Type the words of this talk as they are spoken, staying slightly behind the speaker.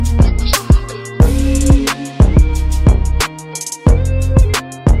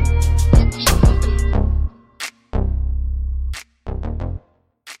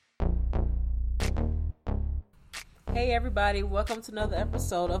everybody. Welcome to another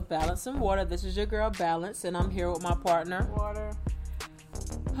episode of Balance and Water. This is your girl, Balance, and I'm here with my partner, Water.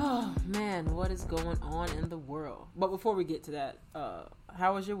 Oh, man, what is going on in the world? But before we get to that,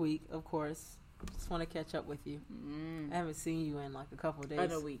 how was your week, of course? Just want to catch up with you. I haven't seen you in like a couple of days.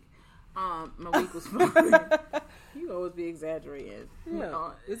 In a week. My week was fun. You always be exaggerating.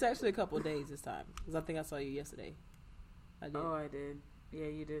 Yeah, it's actually a couple of days this time. Because I think I saw you yesterday. I did. Oh, I did. Yeah,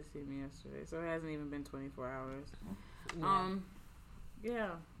 you did see me yesterday. So it hasn't even been 24 hours. Yeah. Yeah,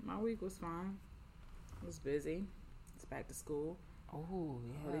 my week was fine. It was busy. It's back to school. Oh,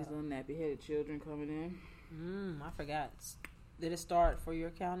 yeah. All these little nappy-headed children coming in. I forgot. Did it start for your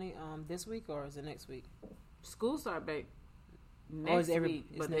county this week or is it next week? School start back next week,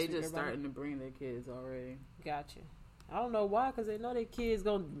 but they just starting to bring their kids already. Gotcha. I don't know why, because they know their kids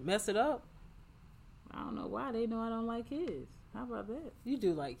going to mess it up. I don't know why. They know I don't like kids. How about that? You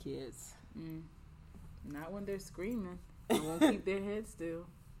do like kids. Not when they're screaming. They won't keep their heads still.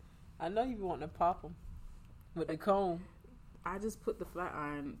 I know you want to pop them with the comb. I just put the flat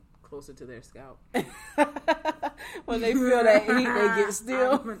iron closer to their scalp. When they feel that heat, they get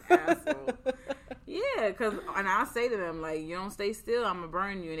still. I'm an asshole. Yeah, and I say to them, like, you don't stay still, I'm going to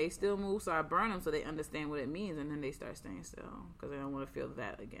burn you. And they still move, so I burn them so they understand what it means. And then they start staying still because they don't want to feel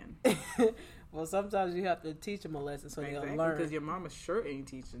that again. Well, sometimes you have to teach them a lesson so they'll learn. Because your mama sure ain't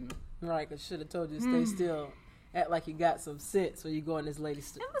teaching them. Right, because should have told you to stay still. Act like you got some sense when you go in this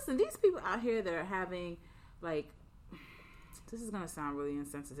lady's And listen, these people out here that are having, like, this is going to sound really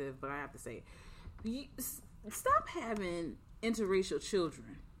insensitive, but I have to say it. Stop having interracial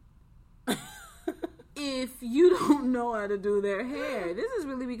children. If you don't know how to do their hair, this is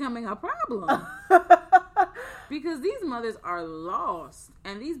really becoming a problem. Because these mothers are lost.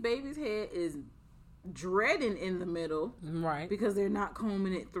 And these babies' hair is dreading in the middle. Right. Because they're not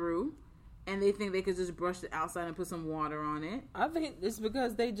combing it through. And they think they could just brush the outside and put some water on it. I think it's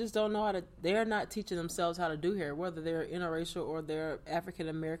because they just don't know how to. They're not teaching themselves how to do hair, whether they're interracial or they're African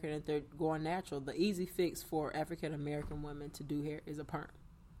American and they're going natural. The easy fix for African American women to do hair is a perm.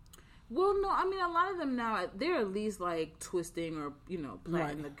 Well, no, I mean a lot of them now they're at least like twisting or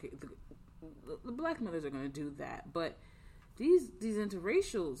plaiting. Right. The black mothers are going to do that, but these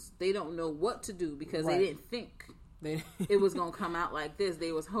interracials they don't know what to do because they didn't think. It was gonna come out like this.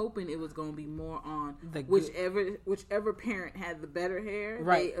 They was hoping it was gonna be more on whichever parent had the better hair.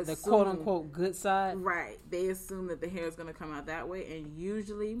 Right, the quote unquote good side. Right, they assume that the hair is gonna come out that way, and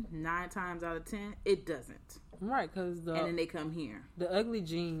usually 9 times out of 10 it doesn't. Right, and then they come here. The ugly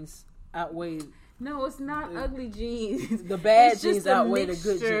genes outweigh. No, it's not ugly genes. The bad genes outweigh the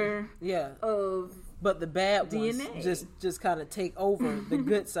good genes. Yeah, but the bad DNA. ones just kind of take over the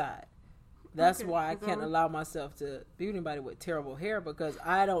good side. That's why I can't allow myself to be anybody with terrible hair because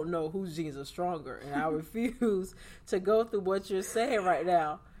I don't know whose genes are stronger, and I refuse to go through what you're saying right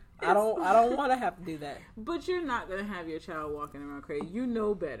now. I don't want to have to do that. But you're not gonna have your child walking around crazy. You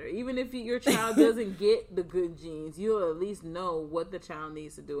know better. Even if your child doesn't get the good genes, you'll at least know what the child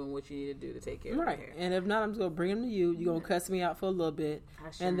needs to do and what you need to do to take care of their hair. And if not, I'm just gonna bring them to you. You're gonna cuss me out for a little bit,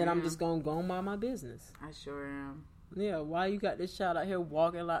 and then I'm just gonna go on mind my business. I sure am. Yeah, why you got this child out here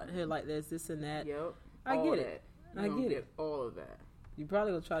walking out here like this and that? Yep. I get it. I get it. All of that. You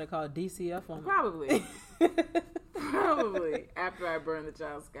probably gonna try to call DCF on Probably. Probably. After I burn the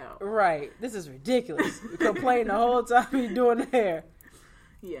child's scalp. Right. This is ridiculous. You complain the whole time you're doing the hair.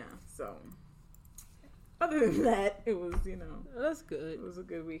 Yeah, so. Other than that, it was, That's good. It was a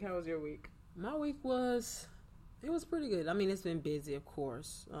good week. How was your week? My week was pretty good. I mean, it's been busy, of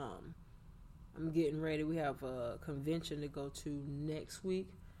course. I'm getting ready. We have a convention to go to next week.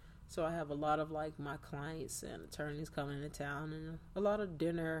 So I have a lot of my clients and attorneys coming into town and a lot of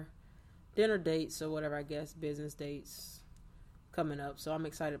dinner dates or whatever, I guess, business dates coming up. So I'm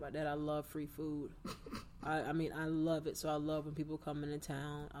excited about that. I love free food. I mean, I love it. So I love when people come into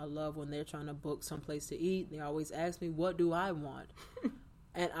town. I love when they're trying to book someplace to eat. They always ask me, what do I want?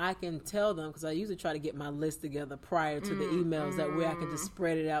 And I can tell them because I usually try to get my list together prior to the emails. That way I can just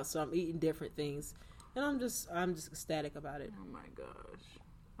spread it out. So I'm eating different things, and I'm just ecstatic about it. Oh my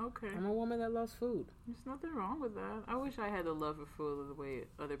gosh! Okay, I'm a woman that loves food. There's nothing wrong with that. I wish I had the love for food the way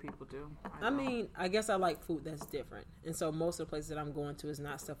other people do. I mean, I guess I like food that's different, and so most of the places that I'm going to is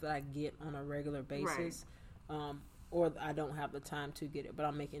not stuff that I get on a regular basis, or I don't have the time to get it. But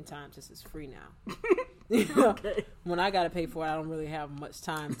I'm making time since it's free now. Okay. When I got to pay for it, I don't really have much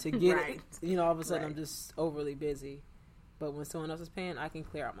time to get it. All of a sudden I'm just overly busy. But when someone else is paying, I can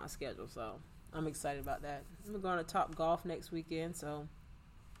clear out my schedule. So I'm excited about that. I'm going to Top Golf next weekend.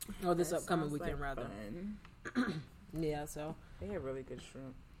 This upcoming weekend, rather. Fun. Yeah, so. They have really good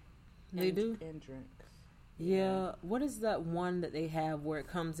shrimp. They do? And drinks. Yeah. What is that one that they have where it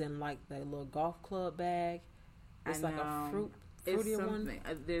comes in like the little golf club bag? It's like a fruity one.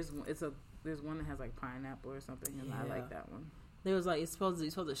 There's one that has like pineapple or something, and I like that one. There was like you're supposed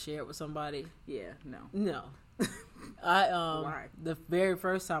to share it with somebody. Yeah, no. Why? The very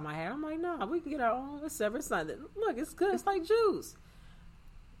first time I had, I'm like, no, we can get our own. It's separate. It's not that. Look, it's good. It's like juice.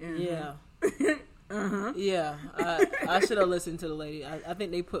 Mm-hmm. Yeah. Uh-huh. Yeah, I should have listened to the lady. I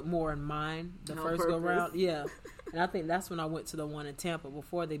think they put more in mine the first go round. Yeah, and I think that's when I went to the one in Tampa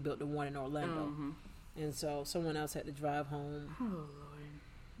before they built the one in Orlando. Mm-hmm. And so someone else had to drive home. Oh Lord,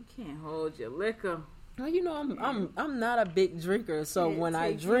 you can't hold your liquor. Well, you know I'm not a big drinker, so when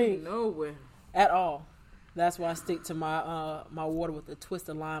I drink nowhere at all, that's why I stick to my my water with a twist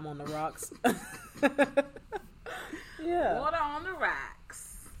of lime on the rocks. Yeah, water on the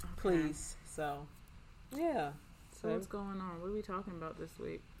rocks, please. So. Yeah. So what's going on? What are we talking about this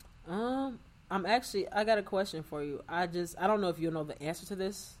week? I got a question for you. I don't know if you'll know the answer to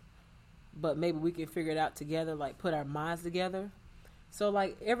this, but maybe we can figure it out together, like put our minds together. So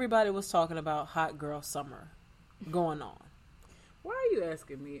like everybody was talking about hot girl summer going on. Why are you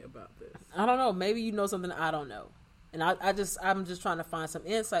asking me about this? I don't know. Maybe you know something I don't know. And I'm just trying to find some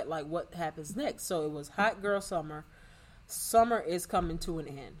insight, like what happens next. So it was hot girl summer. Summer is coming to an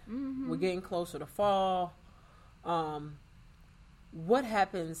end. Mm-hmm. We're getting closer to fall. What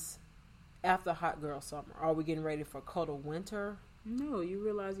happens after hot girl summer? Are we getting ready for cold winter? No, you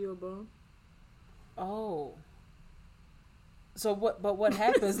realize you're a bum. Oh. So what? But what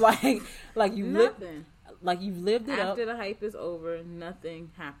happens? like you nothing. You've lived it after up. After the hype is over,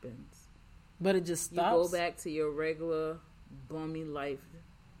 nothing happens. But it just stops. You go back to your regular bummy life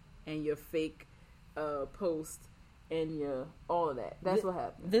and your fake post. And all of that. That's what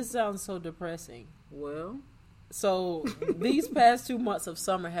happened. This sounds so depressing. Well. So, these past 2 months of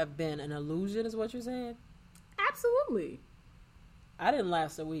summer have been an illusion, is what you're saying? Absolutely. I didn't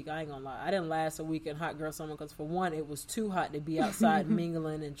last a week. I ain't gonna lie. I didn't last a week in hot girl summer because, for one, it was too hot to be outside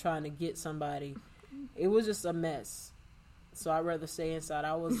mingling and trying to get somebody. It was just a mess. So, I'd rather stay inside.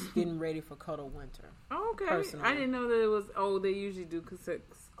 I was getting ready for cuddle winter. Okay. Personally. I didn't know that it was, they usually do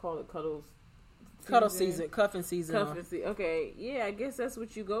call it cuddles. Cuddle season, cuffing season. Okay, yeah, I guess that's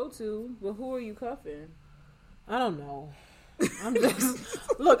what you go to. But who are you cuffing? I don't know. I'm just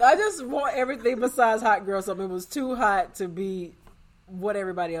look. I just want everything besides hot girl summer. It was too hot to be what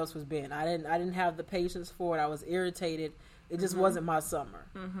everybody else was being. I didn't have the patience for it. I was irritated. It just wasn't my summer.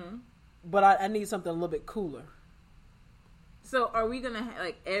 Mm-hmm. But I need something a little bit cooler. So are we gonna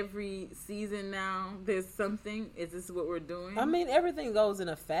like every season now? There's something. Is this what we're doing? I mean, everything goes in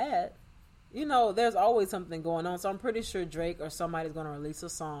a fad. You know, there's always something going on. So I'm pretty sure Drake or somebody's going to release a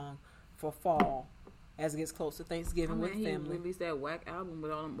song for fall as it gets close to Thanksgiving with family. He released that whack album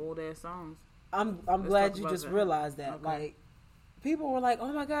with all them old ass songs. I'm glad you just realized that. Okay. Like, people were like,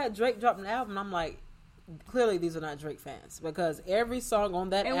 "Oh my God, Drake dropped an album." And I'm like, clearly these are not Drake fans because every song on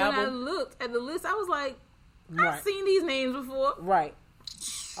that album. And when I looked at the list, I was like, I've seen these names before. Right.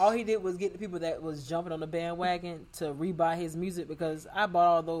 All he did was get the people that was jumping on the bandwagon to rebuy his music because I bought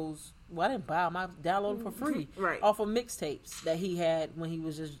all those. Well, I didn't buy them. I downloaded them for free off of mixtapes that he had when he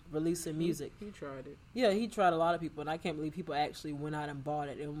was just releasing music. He tried it. Yeah, he tried a lot of people, and I can't believe people actually went out and bought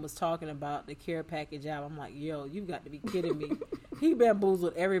it and was talking about the care package album. I'm like, yo, you got to be kidding me. He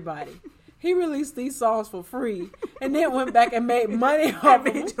bamboozled everybody. He released these songs for free and then went back and made money off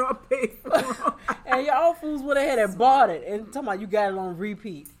of them. And y'all fools went ahead and bought it. And talking about you got it on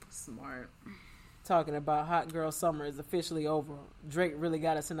repeat. Smart. Talking about hot girl summer is officially over. Drake really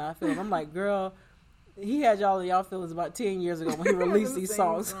got us in our feelings. I'm like, girl, he had y'all in y'all feelings about 10 years ago when he released these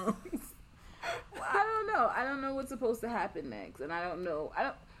songs. Well, I don't know. I don't know what's supposed to happen next. And I don't know.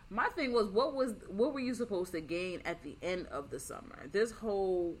 My thing was, what were you supposed to gain at the end of the summer? This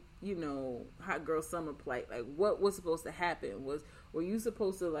whole, hot girl summer plight. Like, what was supposed to happen? Were you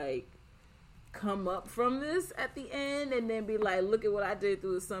supposed to, like, come up from this at the end and then be like, look at what I did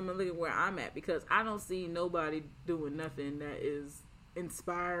through the summer, look at where I'm at? Because I don't see nobody doing nothing that is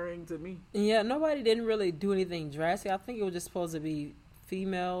inspiring to me. Yeah, nobody didn't really do anything drastic. I think it was just supposed to be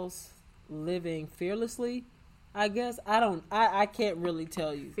females living fearlessly. I guess I can't really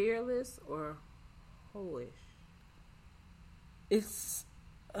tell you. Fearless or hoish? It's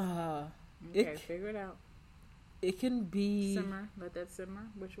okay, figure it out. It can be simmer. Let that simmer.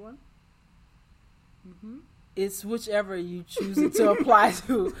 Which one? Mm-hmm. It's whichever you choose it to apply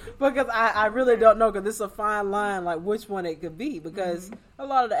to, because I really don't know, because it's a fine line, like which one it could be, because a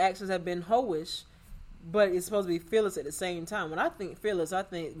lot of the actions have been hoish, but it's supposed to be fearless at the same time. When I think fearless, I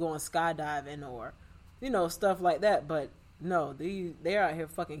think going skydiving or, stuff like that, but no, they're out here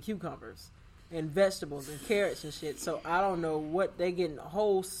fucking cucumbers. and vegetables and carrots and shit. So I don't know what they getting.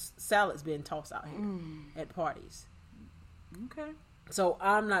 Whole salads being tossed out here at parties. Okay. So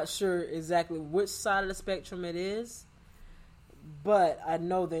I'm not sure exactly which side of the spectrum it is, but I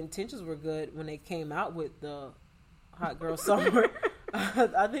know the intentions were good when they came out with the Hot Girl Summer.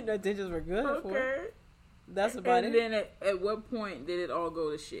 I think the intentions were good. Okay. For it. That's about it. And then at what point did it all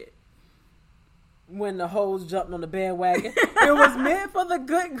go to shit? When the hoes jumped on the bandwagon. It was meant for the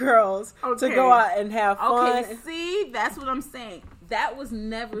good girls to go out and have fun. Okay, see, that's what I'm saying. That was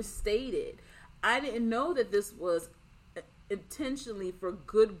never stated. I didn't know that this was intentionally for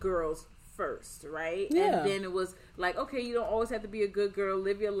good girls first, right? Yeah. And then it was like, okay, you don't always have to be a good girl.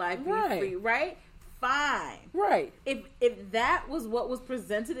 Live your life, be free, right? Fine. Right. If that was what was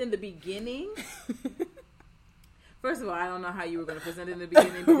presented in the beginning... First of all, I don't know how you were going to present it in the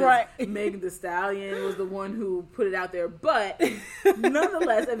beginning because right. Megan Thee Stallion was the one who put it out there. But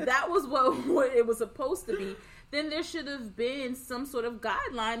nonetheless, if that was what it was supposed to be, then there should have been some sort of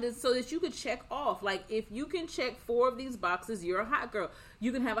guideline so that you could check off. Like, if you can check 4 of these boxes, you're a hot girl.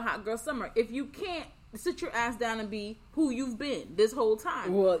 You can have a hot girl summer. If you can't, sit your ass down and be who you've been this whole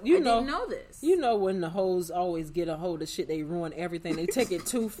time. Well, I didn't know this. You know when the hoes always get a hold of shit, they ruin everything. They take it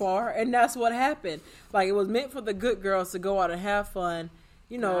too far, and that's what happened. Like, it was meant for the good girls to go out and have fun,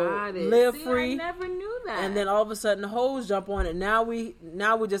 live free. I never knew that. And then all of a sudden the hoes jump on it. Now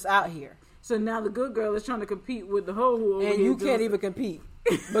we're just out here. So now the good girl is trying to compete with the hoe, and you can't even compete.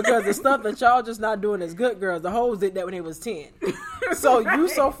 Because the stuff that y'all just not doing as good girls, the hoes did that when they was 10. So right. You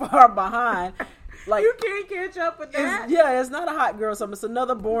so far behind. Like, you can't catch up with that. It's not a hot girl summer. It's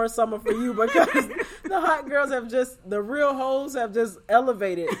another boring summer for you because the hot girls the real hoes have just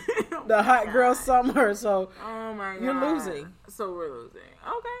elevated the hot girl summer. So oh my God. You're losing. So we're losing.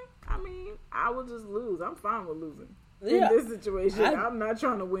 Okay. I mean, I will just lose. I'm fine with losing. In this situation, I'm not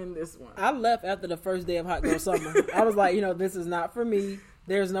trying to win this one. I left after the first day of Hot Girl Summer. I was like, this is not for me.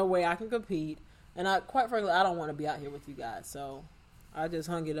 There's no way I can compete. And quite frankly, I don't want to be out here with you guys. So I just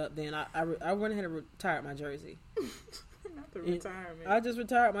hung it up then. I went ahead and retired my jersey. Not the retirement. I just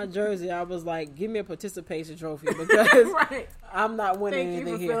retired my jersey. I was like, give me a participation trophy because right. I'm not winning anything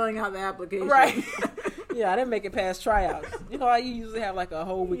here. Thank you for filling out the application. Right. Yeah, I didn't make it past tryouts. You know how you usually have like a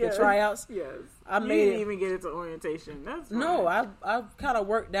whole week of tryouts? Yes. You didn't even get it to orientation. That's fine. No, I kind of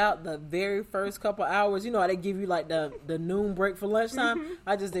worked out the very first couple hours. You know how they give you like the noon break for lunchtime? Mm-hmm.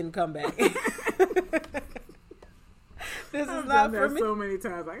 I just didn't come back. This is not for me. So many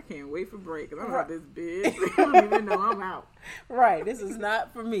times I can't wait for break because I'm not this big. I don't even know I'm out. Right, this is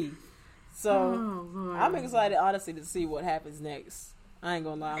not for me. So I'm excited, honestly, to see what happens next. I ain't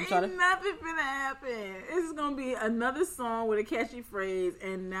gonna lie. Nothing finna happen. It's gonna be another song with a catchy phrase,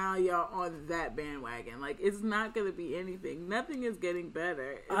 and now y'all on that bandwagon. Like, it's not gonna be anything. Nothing is getting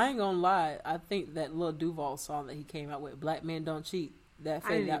better. I ain't gonna lie. I think that Lil Duval song that he came out with, "Black Men Don't Cheat," that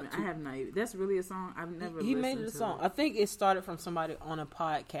faded out. I have not even. That's really a song. I've never. He made it a song. I think it started from somebody on a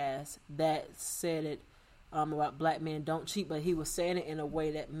podcast that said it about black men don't cheat, but he was saying it in a way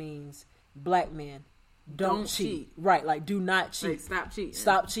that means black men don't cheat. Right, like do not cheat. Like, stop cheating.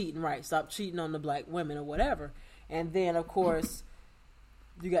 Stop cheating, right. Stop cheating on the black women or whatever. And then, of course,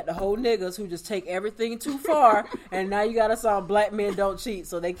 you got the whole niggas who just take everything too far, and now you got a song, Black Men Don't Cheat,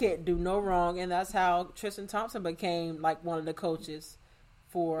 so they can't do no wrong. And that's how Tristan Thompson became, like, one of the coaches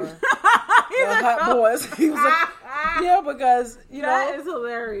for the Hot Boys. He was because, that is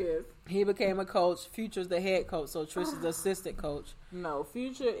hilarious. He became a coach. Future's the head coach, so Tristan's the assistant coach. No,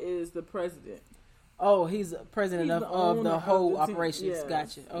 Future is the president. Oh, he's president of the whole operations. Yes.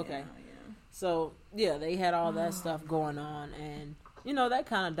 Gotcha. Okay. Yeah. So, they had all that stuff going on. And, that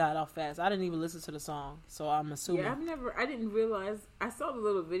kind of died off fast. I didn't even listen to the song. So, I'm assuming. Yeah, I didn't realize. I saw the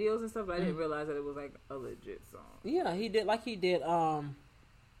little videos and stuff, but I didn't realize that it was like a legit song. Yeah, he did.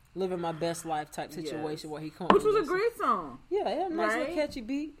 Living My Best Life type situation where he comes. Which was a great song. Yeah, it had a nice little catchy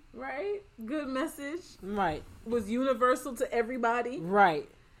beat. Right. Good message. Right. Was universal to everybody. Right.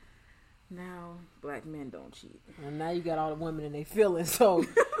 Now, black men don't cheat. And now you got all the women in their feelings. So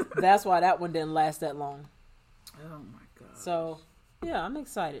that's why that one didn't last that long. Oh, my God. So, I'm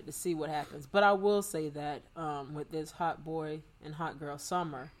excited to see what happens. But I will say that with this Hot Boy and Hot Girl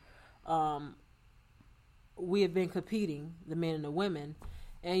Summer, we have been competing, the men and the women.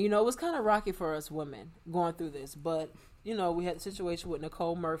 And, it was kind of rocky for us women going through this. But, we had a situation with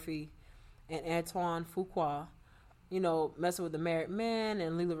Nicole Murphy and Antoine Fuqua, messing with the married man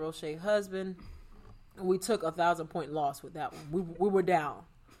and Lila Roche's husband. We took 1,000-point loss with that one. We were down.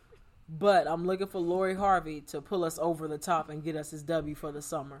 But I'm looking for Lori Harvey to pull us over the top and get us his W for the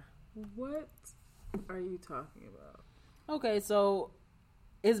summer. What are you talking about? Okay, so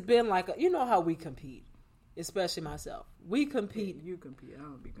it's been like, you know how we compete, especially myself. We compete. You compete. I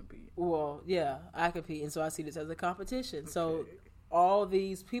don't be competing. Well, yeah, I compete. And so I see this as a competition. Okay. So all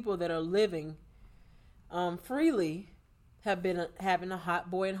these people that are living freely have been having a hot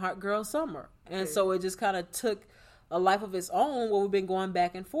boy and hot girl summer. And so it just kind of took a life of its own where we've been going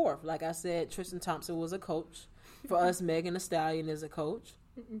back and forth. Like I said, Tristan Thompson was a coach. For us, Megan Thee Stallion is a coach.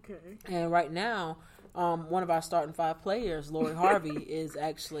 Okay. And right now, one of our starting 5 players, Lori Harvey, is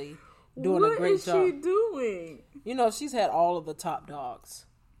actually doing a great job. What is she doing? You know, she's had all of the top dogs.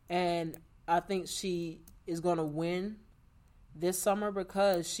 And I think she is going to win this summer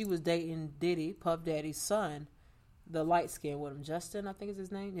because she was dating Diddy, Puff Daddy's son, the light skin with him, Justin, I think is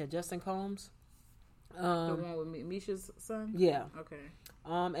his name. Yeah, Justin Combs. The one with Misha's son? Yeah. Okay.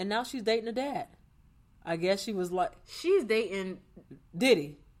 And now she's dating the dad. I guess she was like... She's dating...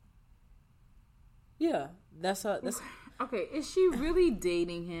 Diddy. Yeah. That's her... Okay, is she really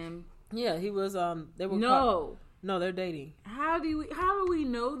dating him? Yeah, he was... They were No, they're dating. How do we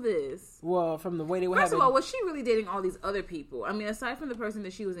know this? Well, from the way they were First of all, was she really dating all these other people? I mean, aside from the person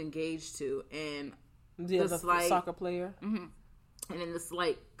that she was engaged to and the soccer player. Mm-hmm, and then the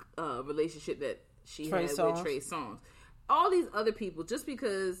slight relationship that she Trey had Songz. with Trey Songz. All these other people, just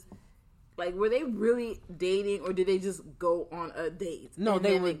because... Like, were they really dating, or did they just go on a date? No,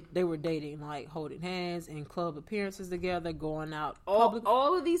 they were dating, like holding hands in club appearances together, going out public.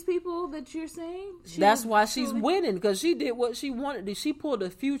 All of these people that you're saying? That's why she's winning, because she did what she wanted to. She pulled a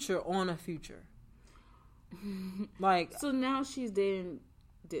Future on a Future. Like, so now she's dating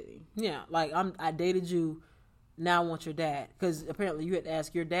Diddy. Yeah, like I dated you. Now I want your dad, because apparently you had to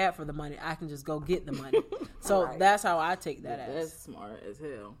ask your dad for the money. I can just go get the money. So right. That's how I take that as. That's smart as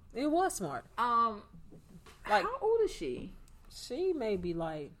hell. It was smart. Like, how old is she? She may be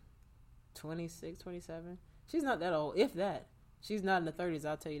like 26, 27. She's not that old, if that. She's not in the 30s,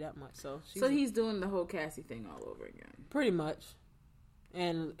 I'll tell you that much. So he's doing the whole Cassie thing all over again. Pretty much.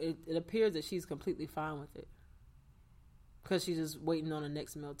 And it appears that she's completely fine with it. Because she's just waiting on the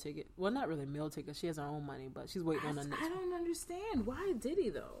next meal ticket. Well, not really meal ticket. She has her own money, but she's waiting on the next. I don't understand. Why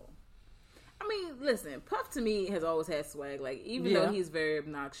Diddy, though? I mean, listen, Puff to me has always had swag. Like, even though he's very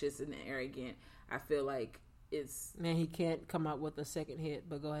obnoxious and arrogant, I feel like it's... Man, he can't come out with a second hit,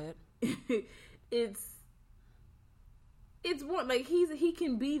 but go ahead. It's one, like, he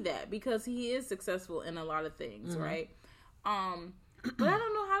can be that because he is successful in a lot of things, mm-hmm. right? But I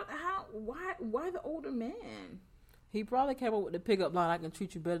don't know why the older man? He probably came up with the pickup line, "I can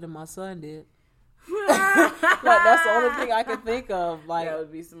treat you better than my son did." Like, that's the only thing I can think of. Like, that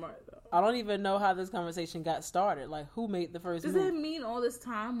would be smart, though. I don't even know how this conversation got started. Like, who made the first move? Does that mean all this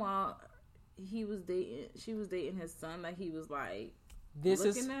time while she was dating his son, like, he was like, this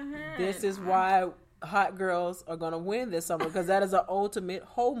looking at her? This is why hot girls are gonna win this summer, because that is an ultimate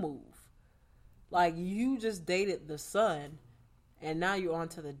hoe move. Like, you just dated the son, and now you're on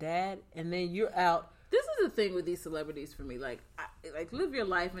to the dad, and then you're out. This is the thing with these celebrities for me. Like, live your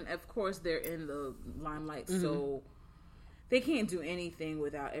life, and of course they're in the limelight, mm-hmm. so they can't do anything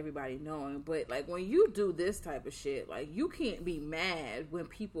without everybody knowing. But, like, when you do this type of shit, like, you can't be mad when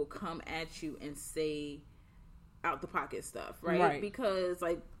people come at you and say out the pocket stuff, right? Because,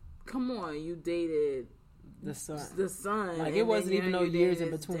 like, come on, you dated the son. Like, it wasn't even no years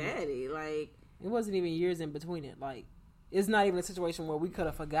in between. Daddy, like, it wasn't even years in between it. Like, it's not even a situation where we could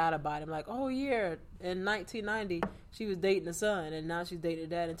have forgot about him. Like, oh yeah, in 1990 she was dating the son, and now she's dating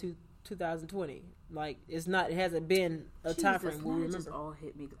dad in 2020. Like, it's not. It hasn't been a time frame where we remember. Just all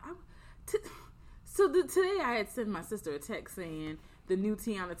hit me. Today I had sent my sister a text saying the new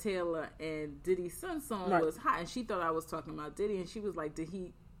Tiana Taylor and Diddy's son song was hot, and she thought I was talking about Diddy, and she was like, did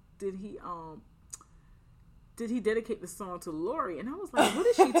he dedicate the song to Lori? And I was like, what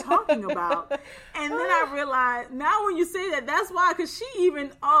is she talking about? And then I realized, now when you say that, that's why, because she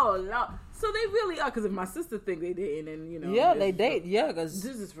even, so they really are, because if my sister think they didn't, and, you know. Yeah, they date, yeah, because.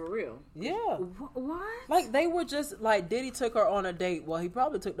 This is for real. Yeah. What? Like, they were just, like, Diddy took her on a date. Well, he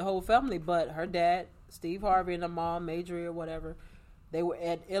probably took the whole family, but her dad, Steve Harvey, and her mom, Majorie or whatever, they were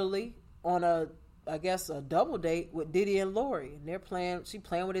at Italy on a double date with Diddy and Lori. And she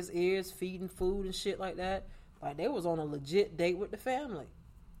playing with his ears, feeding food and shit like that. Like, they was on a legit date with the family.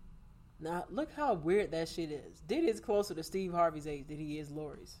 Now, look how weird that shit is. Diddy is closer to Steve Harvey's age than he is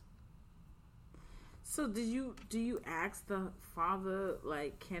Lori's. So, do you ask the father,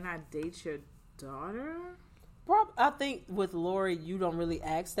 like, can I date your daughter? I think with Lori, you don't really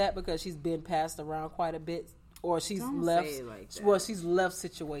ask that because she's been passed around quite a bit. Or she's left. Say it like that. Well, she's left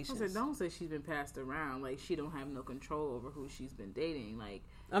situations. Don't say she's been passed around. Like, she don't have no control over who she's been dating. Like,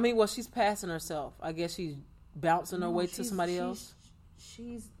 I mean, well, she's passing herself. I guess she's bouncing her way to somebody else.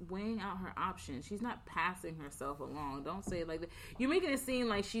 she's weighing out her options. She's not passing herself along. Don't say it like that. You're making it seem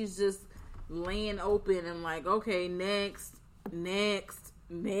like she's just laying open and like, okay, next.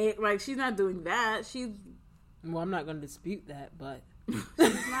 Like, she's not doing that. Well, I'm not going to dispute that, but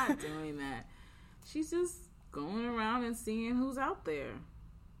she's not doing that. She's just going around and seeing who's out there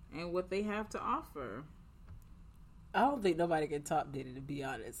and what they have to offer. I don't think nobody can top Diddy, to be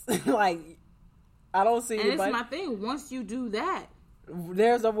honest. Like, I don't see anybody. And it's my thing. Once you do that,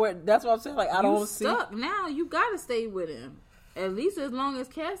 that's what I'm saying. Like, I don't see. You stuck. Now you got to stay with him. At least as long as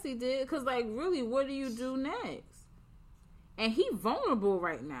Cassie did. Because, like, really, what do you do next? And he vulnerable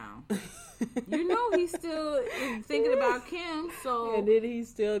right now. You know he's still thinking about Kim, so... And then he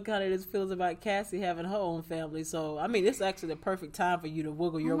still kind of just feels about Cassie having her own family. So, I mean, it's actually the perfect time for you to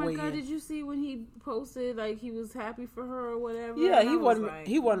wiggle your way in. Oh, my God, did you see when he posted, like, he was happy for her or whatever? Yeah, he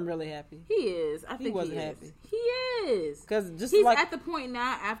wasn't really happy. He is. I think he wasn't happy. He is. Because he's like... at the point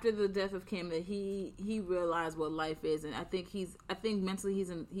now, after the death of Kim, that he realized what life is. And I think mentally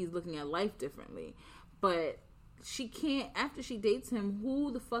he's looking at life differently. But... she can't, after she dates him,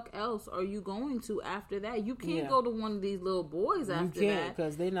 who the fuck else are you going to after that? You can't go to one of these little boys after that. You can't,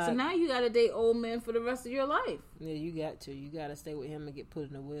 because they not. So now you got to date old men for the rest of your life. Yeah, you got to. You got to stay with him and get put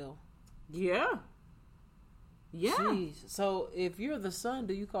in the will. Yeah. Yeah. Jeez. So if you're the son,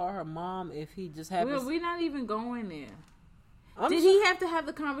 do you call her mom if he just happens? We're not even going there. Did he have to have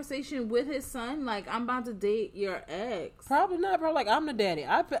the conversation with his son? Like, I'm about to date your ex. Probably not, bro. Like, I'm the daddy.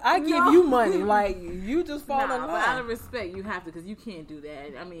 I give you money. Like, you just fall in line. But out of respect, you have to, because you can't do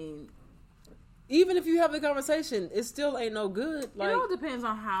that. I mean, even if you have the conversation, it still ain't no good. Like, it all depends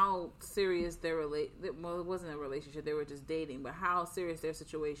on how serious their well, it wasn't a relationship. They were just dating, but how serious their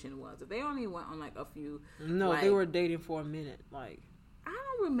situation was. If they only went on like a few, they were dating for a minute. Like, I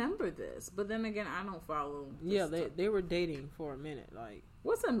don't remember this, but then again, I don't follow. Yeah, they were dating for a minute. Like,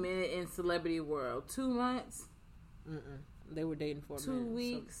 what's a minute in celebrity world? 2 months? They were dating for a minute. 2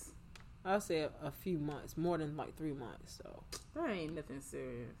 weeks? So I'll say a few months, more than like 3 months. So that ain't nothing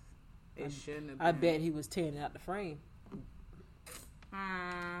serious. It shouldn't have been. I bet he was tearing out the frame.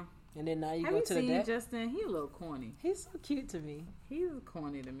 And then now you go to the dad. Justin? He a little corny. He's so cute to me. He's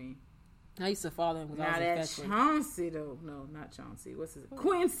corny to me. I used to follow him when I was infatuated. Chauncey, though. No, not Chauncey. What's his name?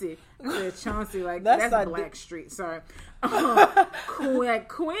 Quincy. I said Chauncey, like, that's Black Street. Sorry.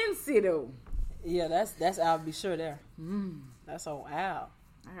 Quincy, though. Yeah, that's Al. Be sure there. That's on Al.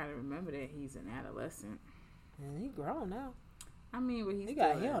 I gotta remember that he's an adolescent. And he grown now. I mean, but he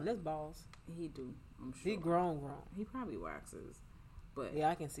got hair on his balls. He do, I'm sure. He grown. He probably waxes. But yeah,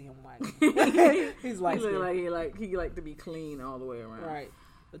 I can see him waxing. He's like, he like to be clean all the way around. Right.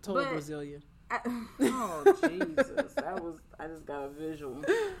 The total Brazilian. Oh Jesus! I just got a visual.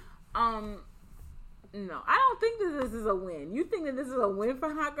 No, I don't think that this is a win. You think that this is a win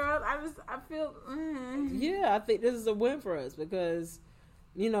for Hot Girls? I feel. Yeah, I think this is a win for us because,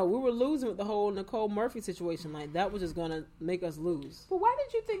 we were losing with the whole Nicole Murphy situation. Like, that was just gonna make us lose. But why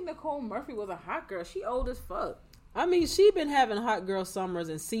did you think Nicole Murphy was a hot girl? She old as fuck. I mean, she been having hot girl summers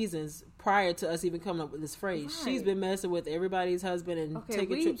and seasons prior to us even coming up with this phrase. Right. She's been messing with everybody's husband and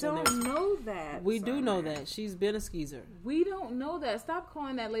taking trips on there. We don't know that. We do know that. She's been a skeezer. We don't know that. Stop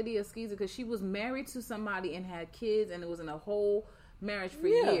calling that lady a skeezer because she was married to somebody and had kids and it was in a whole marriage for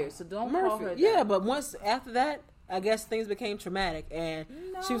years. So don't call her that. Yeah, but once after that, I guess things became traumatic and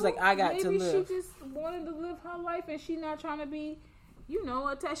she was like, I got to live. Maybe she just wanted to live her life and she not trying to be...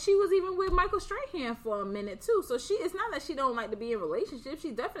 attached. She was even with Michael Strahan for a minute too. So it's not that she don't like to be in relationships.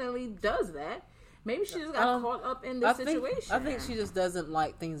 She definitely does that. Maybe she just got caught up in this situation. I think she just doesn't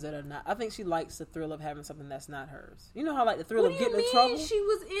like things that are not. I think she likes the thrill of having something that's not hers. You know how like the thrill of getting in trouble? She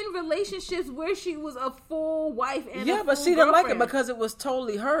was in relationships where she was a full wife and but she didn't like it because it was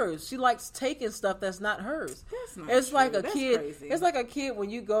totally hers. She likes taking stuff that's not hers. That's not It's true. like a that's kid. Crazy. It's like a kid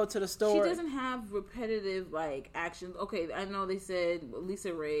when you go to the store. She doesn't have repetitive like actions. Okay, I know they said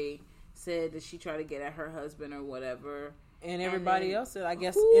Lisa Ray said that she tried to get at her husband or whatever. And everybody else, I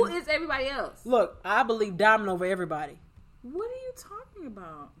guess. Who is everybody else? Look, I believe Diamond over everybody. What are you talking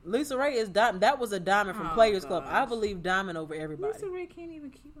about? Lisa Ray is Diamond. That was a Diamond from Players Club. I believe Diamond over everybody. Lisa Ray can't even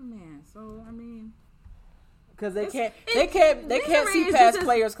keep a man. So, I mean. Because they can't see past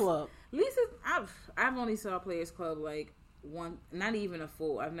Players Club. I've only saw Players Club like one, not even a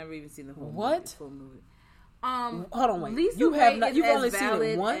full. I've never even seen the whole full movie. Hold on, wait. Lisa you've only seen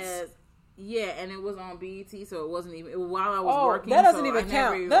it once? Yeah, and it was on BET, so it wasn't even while I was working. That doesn't even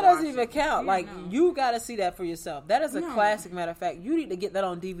count. That doesn't even count. Like you got to see that for yourself. That is a classic. Matter of fact, you need to get that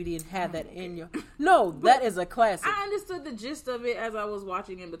on DVD and have that in your. No, that is a classic. I understood the gist of it as I was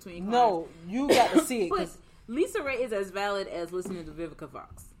watching in between. No, you got to see it. But Lisa Ray is as valid as listening to Vivica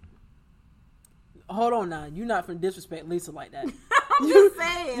Fox. Hold on now. You're not finna disrespect Lisa like that. I'm just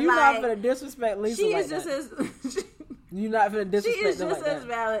saying. You're not finna disrespect Lisa like that. She is just as... You're not finna disrespect her like that. She is just as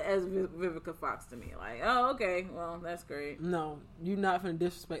valid as Vivica Fox to me. Like, oh, okay. Well, that's great. No, you're not finna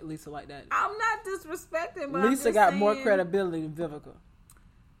disrespect Lisa like that. I'm not disrespecting, but Lisa got more credibility than Vivica.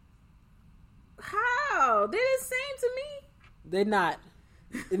 How? They're the same to me. They're not.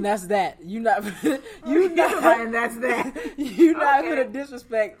 And that's that. You're not. And that's that. You're not gonna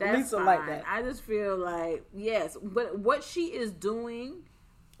disrespect Lisa fine. like that. I just feel like yes, but what she is doing,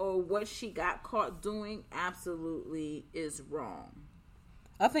 or what she got caught doing, absolutely is wrong.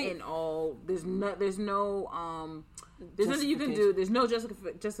 I think in all there's nothing you can do. There's no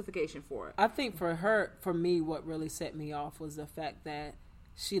justification for it. I think for me, what really set me off was the fact that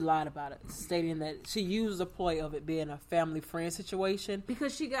she lied about it, stating that she used the ploy of it being a family-friend situation.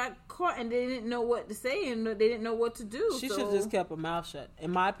 Because she got caught and they didn't know what to say and they didn't know what to do. She should have just kept her mouth shut.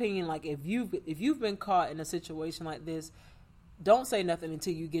 In my opinion, like if you've been caught in a situation like this, don't say nothing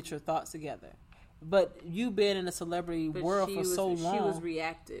until you get your thoughts together. But you've been in a celebrity world for so long. She was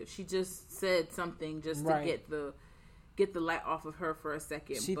reactive. She just said something just to get the light off of her for a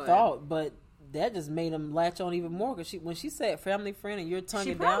second. She thought, but that just made him latch on even more because when she said family friend and you're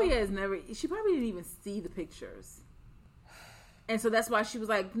tonguing down, she probably didn't even see the pictures, and so that's why she was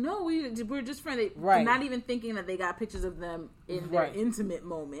like, "No, we're just friends." Right. Not even thinking that they got pictures of them in their intimate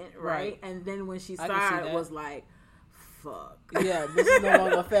moment, right? And then when she saw it, was like, "Fuck, yeah, this is no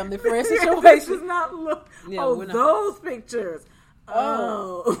longer a family friend situation." This does not look. Yeah, those pictures.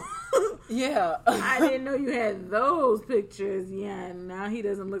 Oh. Yeah. I didn't know you had those pictures. Yeah, now he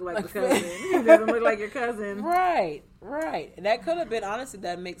doesn't look like the cousin. He doesn't look like your cousin. Right. And that could have been, honestly,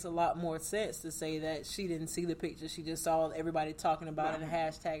 that makes a lot more sense to say that she didn't see the picture. She just saw everybody talking about it and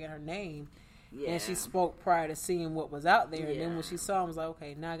hashtagging her name. Yeah. And she spoke prior to seeing what was out there. Yeah. And then when she saw him, was like,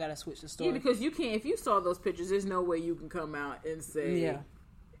 okay, now I got to switch the story. Yeah, because you can't, if you saw those pictures, there's no way you can come out and say, yeah.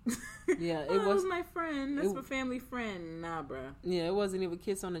 Yeah, it was my friend. That's my family friend. Nah, bro. Yeah, it wasn't even a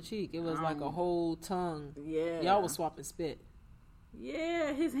kiss on the cheek. It was like a whole tongue. Yeah, y'all was swapping spit.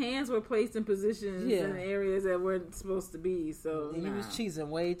 Yeah, his hands were placed in positions in areas that weren't supposed to be. So and he was cheesing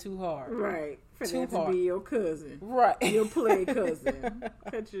way too hard. Right, for that to be your cousin. Right, your play cousin.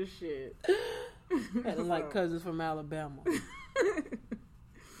 Cut your shit. Acting like cousins from Alabama.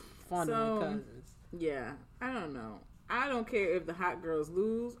 Fondling cousins. Yeah, I don't know. I don't care if the hot girls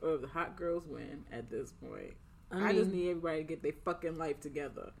lose or if the hot girls win at this point. I just need everybody to get their fucking life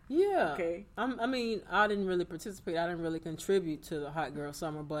together. Yeah. Okay? I didn't really participate. I didn't really contribute to the hot girl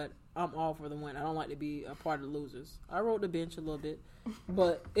summer, but I'm all for the win. I don't like to be a part of the losers. I rode the bench a little bit,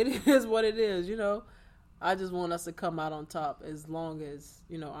 but it is what it is, you know. I just want us to come out on top as long as,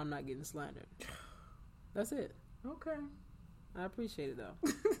 you know, I'm not getting slandered. That's it. Okay. I appreciate it, though.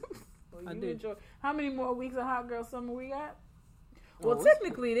 Well, I do. Enjoy. How many more weeks of Hot Girl Summer we got? Well,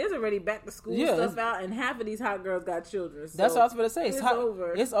 technically, there's already back to school stuff out, and half of these hot girls got children. So that's what I was going to say. It's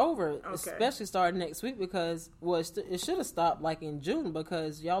over. It's over, okay. Especially starting next week because it should have stopped like in June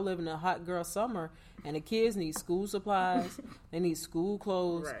because y'all live in a hot girl summer, and the kids need school supplies, they need school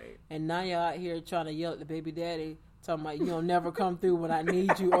clothes, right. And now y'all out here trying to yell at the baby daddy. Talking about you'll never come through when I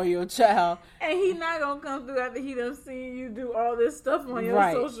need you or your child. And he not going to come through after he done seen you do all this stuff on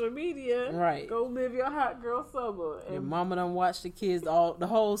your social media. Right. Go live your hot girl summer. And your mama done watched the kids the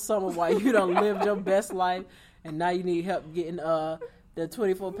whole summer while you done lived your best life. And now you need help getting the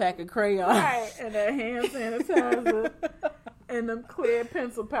 24-pack of crayons. Right. And that hand sanitizer. And them clear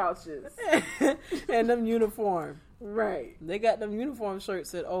pencil pouches. And them uniforms. Right. They got them uniform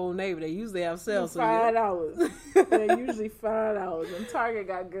shirts at Old Navy. They usually have sales. $5. They're usually $5. And Target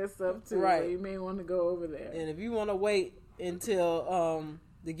got good stuff too. Right. So you may want to go over there. And if you want to wait until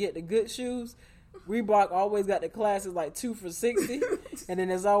to get the good shoes, Reebok always got the classes like 2 for $60. And then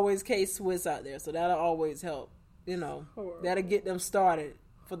there's always K-Swiss out there. So that'll always help. You know. Horrible. That'll get them started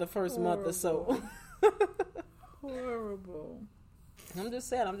for the first month or so. Horrible. I'm just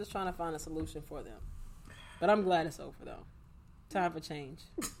saying, I'm just trying to find a solution for them. But I'm glad it's over, though. Time for change.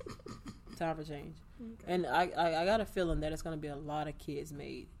 Time for change. Okay. And I got a feeling that it's going to be a lot of kids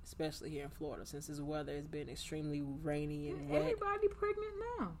made, especially here in Florida, since this weather has been extremely rainy and wet. Everybody pregnant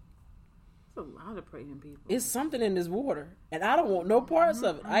now. There's a lot of pregnant people. It's something in this water, and I don't want no parts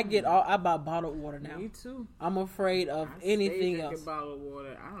of it. I buy bottled water now. Me too. I'm afraid of anything else. Bottled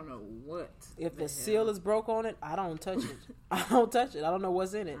water. I don't know what. If the seal is broke on it, I don't touch it. I don't touch it. I don't know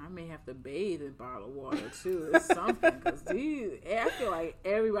what's in it. I may have to bathe in bottled water too. It's something because I feel like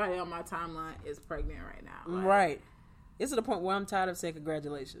everybody on my timeline is pregnant right now. Right. it's to the point where I'm tired of saying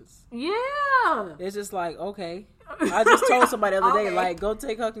congratulations. Yeah. It's just like, okay. I just told somebody the other day, like, go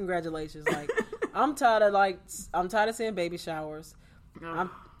take her congratulations. Like, I'm tired of saying baby showers.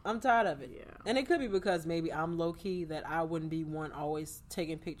 I'm tired of it. Yeah. And it could be because maybe I'm low key that I wouldn't be one always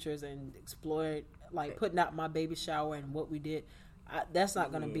taking pictures and exploring, like putting out my baby shower and what we did. That's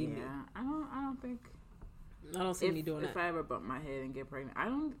not gonna be me. I don't think. I don't see me doing that. If I ever bump my head and get pregnant, I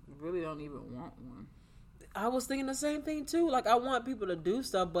don't even want one. I was thinking the same thing too. Like, I want people to do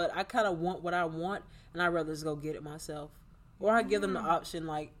stuff, but I kind of want what I want, and I'd rather just go get it myself. Or I give them the option,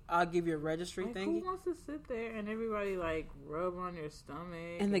 like, I'll give you a registry thing. Who wants to sit there and everybody, like, rub on your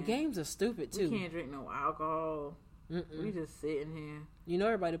stomach? And the games are stupid, too. We can't drink no alcohol. We just sitting here. You know,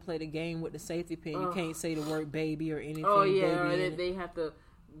 everybody play the game with the safety pin. You can't say the word baby or anything. Oh, yeah, or they have to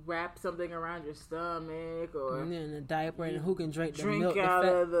wrap something around your stomach, or and then the diaper, and who can drink the milk. Drink out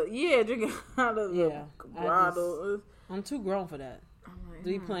of the bottle. I'm too grown for that. To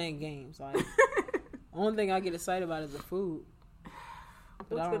be playing games. Like, only thing I get excited about is the food.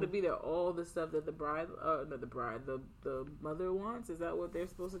 What's going to be there? All the stuff that the mother wants? Is that what they're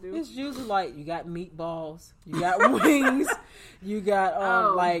supposed to do? It's usually like, you got meatballs, you got wings, you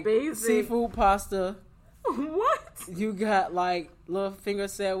got basic seafood pasta. What? You got like little finger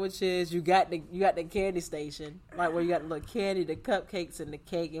sandwiches. You got the candy station, like where you got the little candy, the cupcakes, and the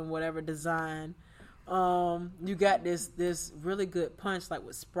cake in whatever design. You got this really good punch, like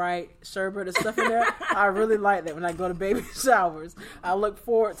with Sprite, sherbet, and stuff in there. I really like that when I go to baby showers. I look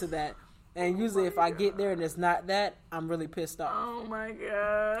forward to that. And usually, if I get there and it's not that, I'm really pissed off. Oh my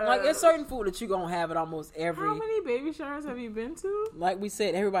god! Like, it's certain food that you're gonna have at almost every. How many baby showers have you been to? Like we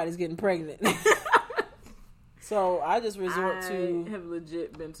said, everybody's getting pregnant. So I just resort to. I have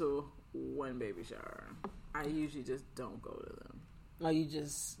legit been to one baby shower. I usually just don't go to them. Oh, you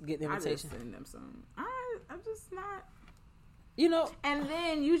just get the invitation? I just send them some. I'm just not. You know. And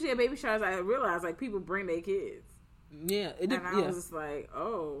then usually at baby showers, I realize like people bring their kids. Yeah. And I was just like,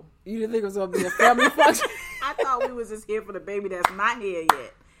 oh. You didn't think it was going to be a family function? I thought we was just here for the baby that's not here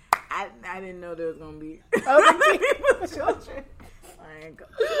yet. I didn't know there was going to be other people's children. I ain't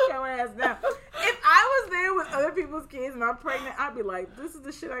gonna sit your ass down. If I was there with other people's kids and I'm pregnant, I'd be like, this is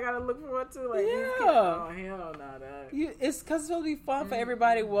the shit I gotta look forward to. Like, oh hell no, it's because it's supposed to be fun for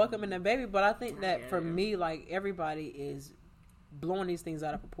everybody welcoming the baby, but I think that for me, like, everybody is blowing these things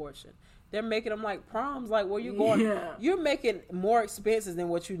out of proportion. They're making them like proms, like where you going. Yeah. You're making more expenses than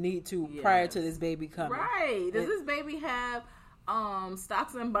what you need to prior to this baby coming. Right? Does this baby have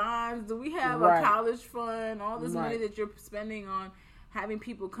stocks and bonds? Do we have a college fund? All this money that you're spending on having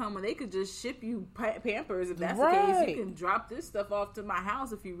people come when they could just ship you Pampers. If that's the case, you can drop this stuff off to my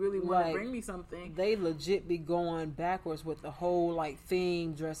house if you really want to bring me something. They legit be going backwards with the whole like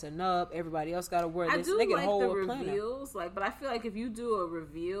theme, dressing up. Everybody else got to wear this. I do like the reveals, but I feel like if you do a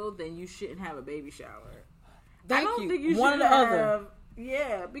reveal, then you shouldn't have a baby shower. I don't think you should have.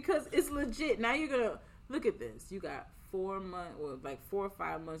 Yeah, because it's legit. Now you're gonna look at this. You got 4 months, or like 4 or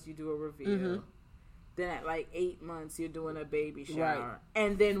 5 months. You do a reveal. Mm-hmm. Then at like 8 months, you're doing a baby shower. Right.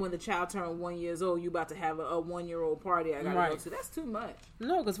 And then when the child turned 1 year old, you about to have a 1-year-old party I gotta go to. That's too much.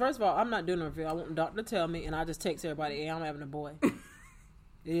 No, because first of all, I'm not doing a reveal. I want the doctor to tell me, and I just text everybody, hey, I'm having a boy. It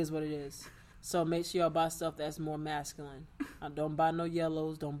is what it is. So make sure y'all buy stuff that's more masculine. Don't buy no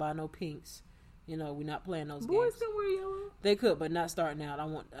yellows. Don't buy no pinks. You know, we're not playing those games. Boys can wear yellow. They could, but not starting out.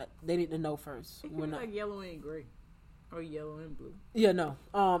 They need to know first. We're not like yellow and gray. Or yellow and blue. Yeah, no.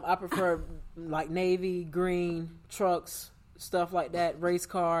 I prefer like navy, green, trucks, stuff like that, race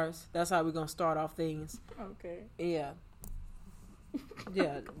cars. That's how we're going to start off things. Okay. Yeah.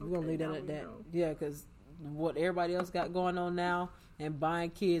 Yeah, we're going to leave that at that. Yeah, because what everybody else got going on now and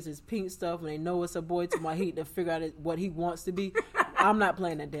buying kids is pink stuff when they know it's a boy to my heat to figure out what he wants to be. I'm not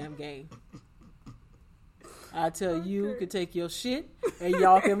playing that damn game. I tell you can take your shit and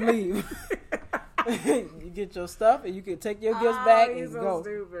y'all can leave. You get your stuff and you can take your gifts back and go.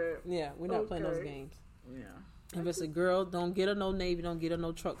 Stupid. Yeah, we're not playing those games. Yeah. If it's a girl, don't get her no navy, don't get her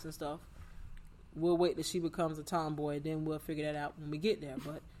no trucks and stuff. We'll wait till she becomes a tomboy, then we'll figure that out when we get there.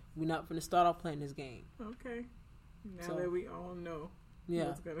 But we're not going to start off playing this game. Okay. Now that we all know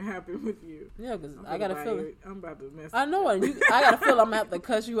what's going to happen with you. Yeah, because I got a feeling. I'm about to mess I know it. I got a feeling I'm going to have to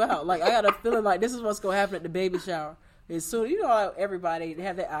cuss you out. Like, I got a feeling like this is what's going to happen at the baby shower. As soon, you know how everybody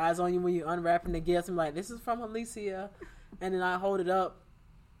have their eyes on you when you're unwrapping the gifts. I'm like, this is from Alicia. And then I hold it up.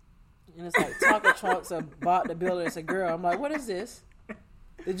 And it's like Taco Trunks or Bob the Builder. It's a girl. I'm like, what is this?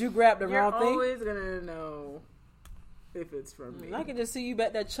 Did you grab the wrong thing? You're always going to know if it's from me. I can just see you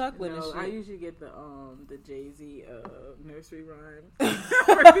back there chuckling and shit. I usually get the Jay-Z nursery rhyme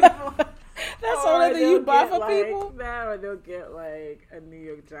for people. That's the only thing you buy for like, people. That, or they'll get like a New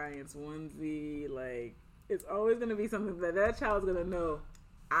York Giants onesie. Like, it's always gonna be something that child's gonna know.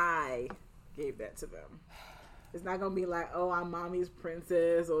 I gave that to them. It's not gonna be like, oh, I'm mommy's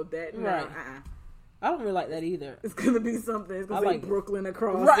princess or that. No, right. I don't really like that either. It's gonna be something. It's gonna say like Brooklyn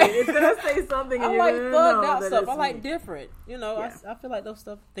across. Right. It's gonna say something. And I like thugged out stuff. I me. like different. You know, yeah. I feel like those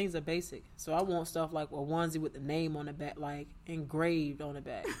things are basic. So I want stuff like a onesie with the name on the back, like engraved on the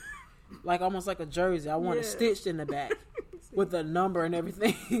back, like almost like a jersey. I want it stitched in the back with a number and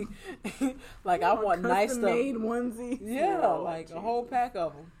everything. Like I want nice stuff. Made onesies. Yeah, like Jesus. A whole pack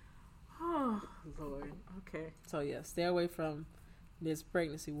of them. Oh Lord. Okay. So yeah, stay away from this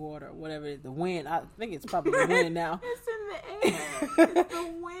pregnancy water or whatever it is. The wind. I think it's probably the wind now. It's in the air. It's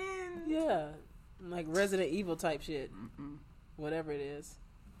the wind. Yeah, like Resident Evil type shit. Whatever it is.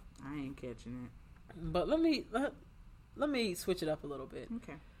 I ain't catching it. But let me switch it up a little bit.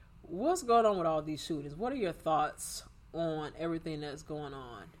 Okay. What's going on with all these shootings? What are your thoughts on everything that's going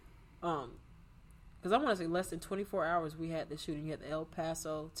on? Because I want to say less than 24 hours we had the shooting. You had the El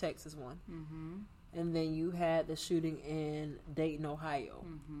Paso, Texas one. Mm-hmm. And then you had the shooting in Dayton, Ohio.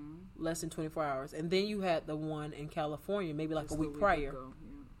 Mm-hmm. Less than 24 hours. And then you had the one in California, maybe like a week prior. Ago,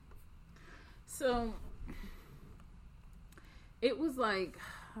 yeah. So, it was like,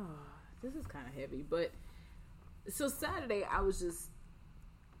 this is kind of heavy, but, so Saturday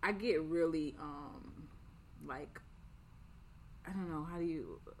I get really, like, I don't know, how do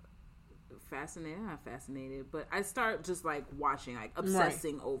you... fascinated, not fascinated, but I start just like watching, like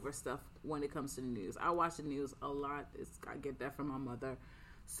obsessing over stuff when it comes to the news. I watch the news a lot. I get that from my mother.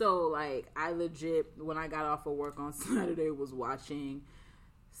 So like I legit, when I got off of work on Saturday, was watching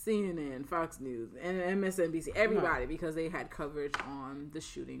CNN, Fox News, and MSNBC, everybody, because they had coverage on the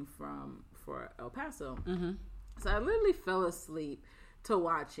shooting for El Paso. Mm-hmm. So I literally fell asleep to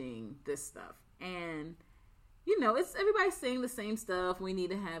watching this stuff. And you know, it's everybody's saying the same stuff. We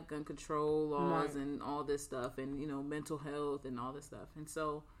need to have gun control laws and all this stuff, and you know, mental health and all this stuff. And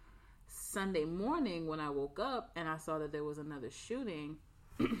so Sunday morning when I woke up and I saw that there was another shooting,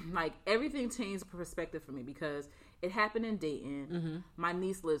 like everything changed perspective for me, because it happened in Dayton. Mm-hmm. My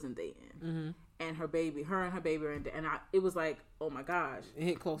niece lives in Dayton, and her and her baby are in Dayton. And it was like, oh my gosh, it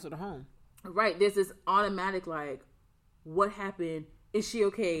hit closer to home. Right, there's this automatic like, what happened? Is she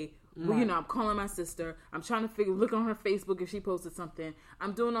okay? Well, you know, I'm calling my sister. I'm trying to look on her Facebook if she posted something.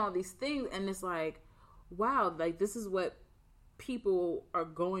 I'm doing all these things, and it's like, wow, like this is what people are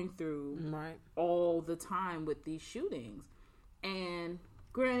going through all the time with these shootings. And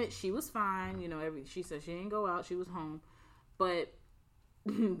granted, she was fine. You know, she said she didn't go out. She was home. But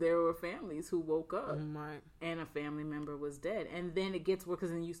there were families who woke up and a family member was dead. And then it gets worse,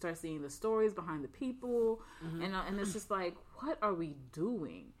 because then you start seeing the stories behind the people. And it's just like, what are we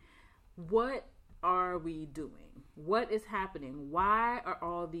doing? What are we doing? What is happening? Why are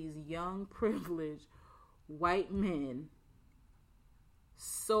all these young, privileged white men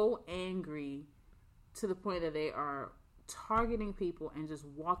so angry to the point that they are targeting people and just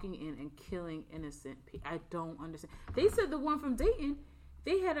walking in and killing innocent people? I don't understand. They said the one from Dayton,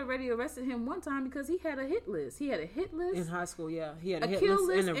 they had already arrested him one time because he had a hit list. He had a hit list in high school. Yeah, he had a hit kill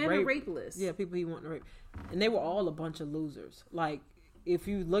list and a rape list. Yeah, people he wanted to rape, and they were all a bunch of losers. Like, if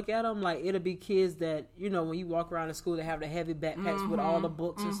you look at them, like, it'll be kids that, you know, when you walk around the school, they have the heavy backpacks with all the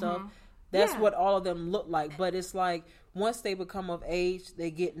books and stuff. That's what all of them look like. But it's like, once they become of age,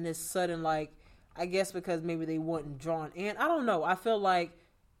 they get in this sudden, like, I guess because maybe they weren't drawn in. I don't know. I feel like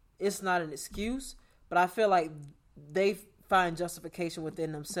it's not an excuse, but I feel like they find justification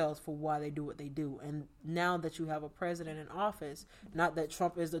within themselves for why they do what they do. And now that you have a president in office, not that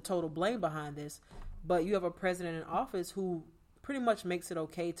Trump is the total blame behind this, but you have a president in office who pretty much makes it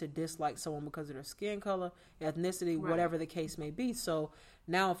okay to dislike someone because of their skin color, ethnicity, whatever the case may be. So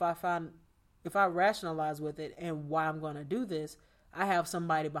now if I rationalize with it and why I'm going to do this, I have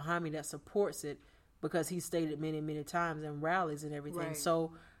somebody behind me that supports it, because he stated many, many times in rallies and everything. Right.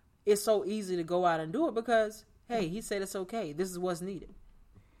 So it's so easy to go out and do it because, hey, he said it's okay. This is what's needed.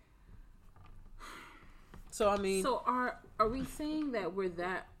 So, I mean... So are we saying that we're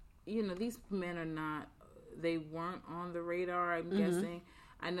that... You know, these men are not... They weren't on the radar, I'm guessing.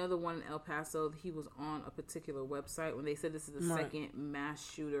 I know the one in El Paso, he was on a particular website when they said this is the second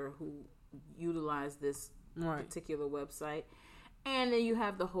mass shooter who utilized this particular website. And then you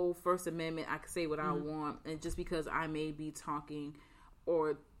have the whole First Amendment, I can say what I want, and just because I may be talking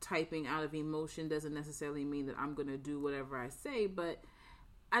or typing out of emotion doesn't necessarily mean that I'm going to do whatever I say, but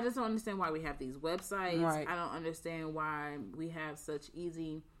I just don't understand why we have these websites. I don't understand why we have such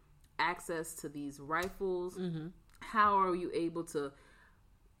easy access to these rifles. How are you able to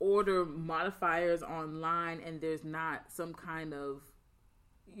order modifiers online and there's not some kind of,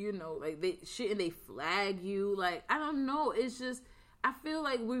 you know, like shouldn't they flag you? Like, I don't know. It's just, I feel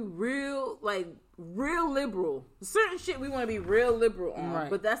like we're real liberal. Certain shit we want to be real liberal on, right.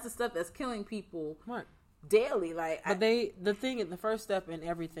 But that's the stuff that's killing people right. daily. Like, but the first step in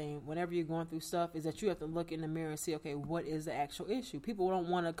everything, whenever you're going through stuff, is that you have to look in the mirror and see, okay, what is the actual issue? People don't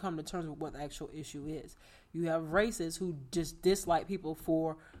want to come to terms with what the actual issue is. You have racists who just dislike people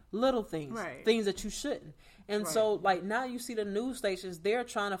for little things, right. things that you shouldn't. And right. so, like, now you see the news stations, they're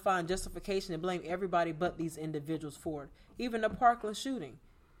trying to find justification and blame everybody but these individuals for it. Even the Parkland shooting.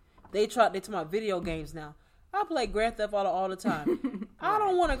 They talk about video games now. I play Grand Theft Auto all the time. Right. I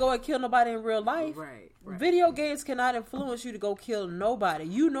don't want to go and kill nobody in real life. Right. Video games cannot influence you to go kill nobody.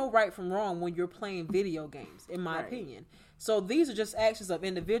 You know right from wrong when you're playing video games, in my opinion. So these are just actions of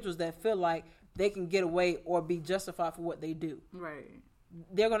individuals that feel like they can get away or be justified for what they do. Right.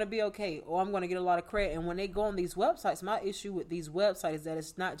 They're going to be okay, or I'm going to get a lot of credit. And when they go on these websites, my issue with these websites is that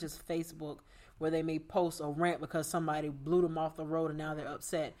it's not just Facebook where they may post a rant because somebody blew them off the road and now they're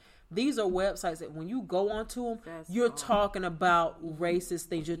upset. These are websites that when you go onto them, you're talking about racist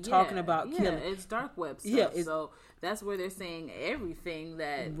things. You're talking about killing. Yeah, it's dark web stuff. So that's where they're saying everything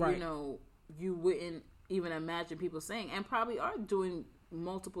that, you know, you wouldn't even imagine people saying, and probably are doing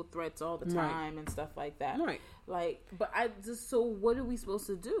multiple threats all the time and stuff like that. Right. Like, but so what are we supposed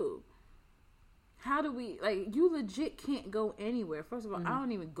to do? How do we, like, you legit can't go anywhere. First of all, I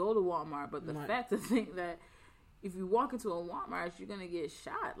don't even go to Walmart, but the fact to think that if you walk into a Walmart, you're going to get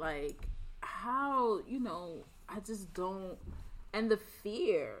shot. Like, how, you know, I just don't. And the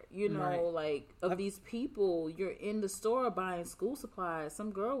fear, you know, like, of these people. You're in the store buying school supplies.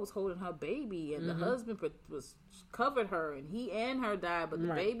 Some girl was holding her baby, and the husband was covered her, and he and her died, but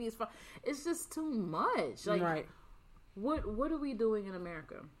the baby is fine. It's just too much. Like, what are we doing in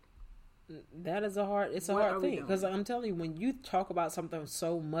America? That is a hard thing. Because I'm telling you, when you talk about something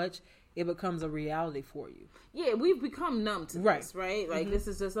so much, it becomes a reality for you. Yeah, we've become numb to this, right? Like, this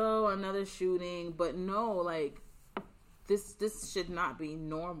is just, another shooting. But no, like, this should not be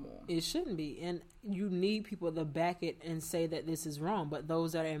normal. It shouldn't be. And you need people to back it and say that this is wrong. But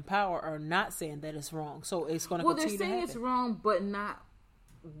those that are in power are not saying that it's wrong. So it's going to continue to happen. Well, they're saying it's wrong, but not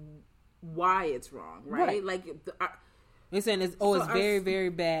why it's wrong, right? Like, they're saying it's very, very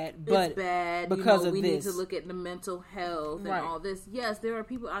bad, but it's bad because of we this. We need to look at the mental health and all this. Yes, there are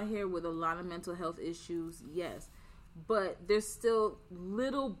people out here with a lot of mental health issues, yes. But there's still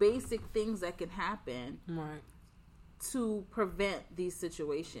little basic things that can happen to prevent these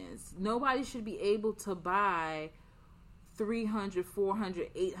situations. Nobody should be able to buy 300,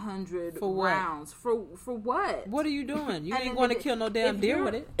 400, 800 rounds. For what? What are you doing? You ain't going to kill no damn deer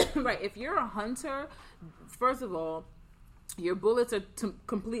with it. Right. If you're a hunter, first of all, your bullets are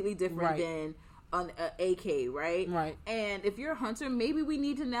completely different than an AK, right? Right. And if you're a hunter, maybe we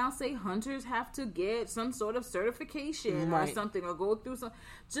need to now say hunters have to get some sort of certification or something, or go through some,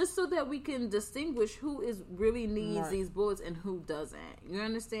 just so that we can distinguish who is really needs these bullets and who doesn't. You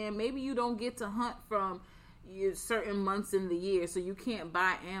understand? Maybe you don't get to hunt from certain months in the year, so you can't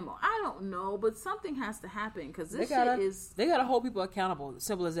buy ammo. I don't know, but something has to happen, because they gotta hold people accountable.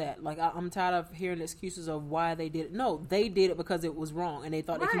 Simple as that. Like, I'm tired of hearing excuses of why they did it. No, they did it because it was wrong, and they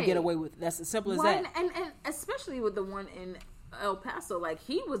thought they could get away with it. That's as simple as that. And especially with the one in El Paso, like,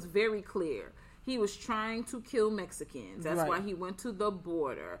 he was very clear. He was trying to kill Mexicans. That's why he went to the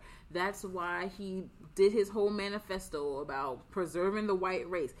border. That's why he did his whole manifesto about preserving the white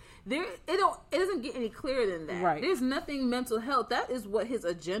race. It doesn't get any clearer than that. Right. There's nothing mental health. That is what his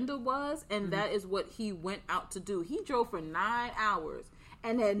agenda was, and that is what he went out to do. He drove for 9 hours,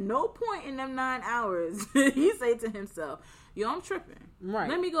 and at no point in them 9 hours he said to himself, "Yo, I'm tripping. Right.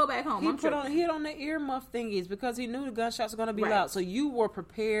 Let me go back home." He hit on the earmuff thingies because he knew the gunshots were going to be loud. So you were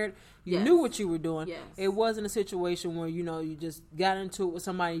prepared. You knew what you were doing. Yes. It wasn't a situation where, you just got into it with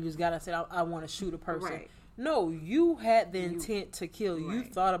somebody. You just got and said, I want to shoot a person. Right. No, you had the intent to kill. You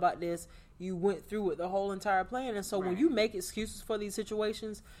thought about this. You went through it, the whole entire plan. And so when you make excuses for these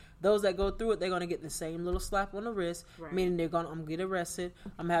situations, those that go through it, they're going to get the same little slap on the wrist, meaning I'm going to get arrested.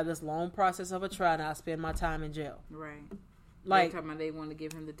 I'm going to have this long process of a trial, and I'll spend my time in jail. Right. Like, talking about they want to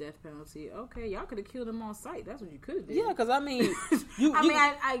give him the death penalty. Okay, y'all could have killed him on sight. That's what you could have did. Yeah, because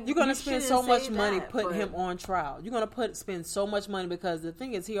you're going to spend so much money putting him on trial. You're going to spend so much money because the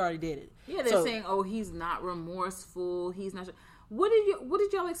thing is, he already did it. Yeah, they're saying, he's not remorseful. He's not. What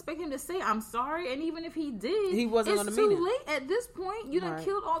did y'all expect him to say? I'm sorry. And even if he did, he wasn't going to mean it. It's too late at this point. You done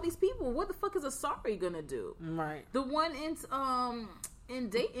killed all these people. What the fuck is a sorry gonna do? Right. The one in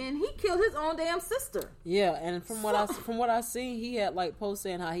Dayton, he killed his own damn sister. Yeah, and from what I seen, he had like posts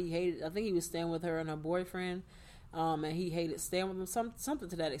saying how he hated. I think he was staying with her and her boyfriend, and he hated staying with them. Something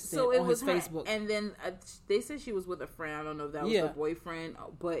to that extent. So it on was his Facebook. And then they said she was with a friend. I don't know if that was her boyfriend,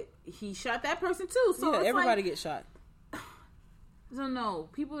 but he shot that person too. So yeah, everybody gets shot. So no,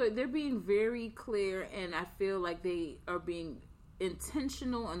 they're being very clear, and I feel like they are being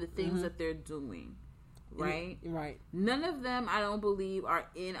intentional on the things that they're doing. Right? Right. None of them, I don't believe, are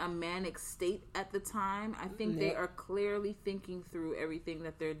in a manic state at the time. I think they are clearly thinking through everything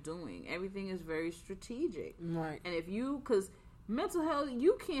that they're doing. Everything is very strategic. Right. And because mental health,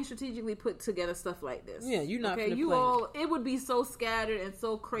 you can't strategically put together stuff like this. Yeah, you're not. Okay, it would be so scattered and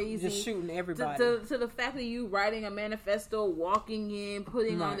so crazy. Just shooting everybody. To the fact that you writing a manifesto, walking in,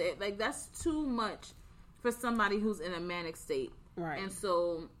 putting on it, like that's too much for somebody who's in a manic state. Right. And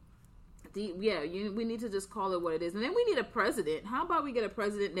so. We need to just call it what it is. And then we need a president. How about we get a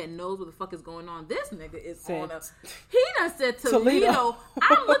president that knows what the fuck is going on? This nigga is on us. He done said Toledo.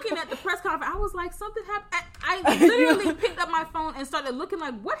 I'm looking at the press conference. I was like, something happened. I literally picked up my phone and started looking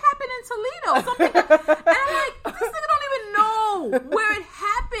like, what happened in Toledo? And I'm like, this nigga don't even know where it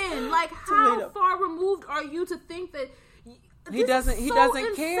happened. Like, how far removed are you to think that... He doesn't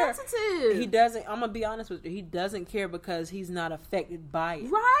care. He doesn't. I'm gonna be honest with you. He doesn't care because he's not affected by it.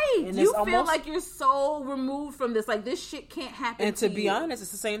 Right. And you feel like you're so removed from this. Like this shit can't happen. And to be honest,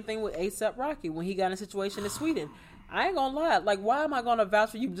 it's the same thing with A$AP Rocky when he got in a situation in Sweden. I ain't gonna lie. Like, why am I gonna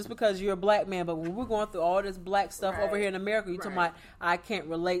vouch for you just because you're a black man? But when we're going through all this black stuff over here in America, you talking about I can't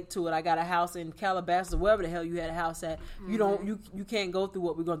relate to it. I got a house in Calabasas or wherever the hell you had a house at. You don't. You can't go through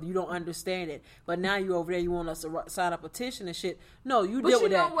what we're going through. You don't understand it. But now you over there. You want us to sign a petition and shit. No, you deal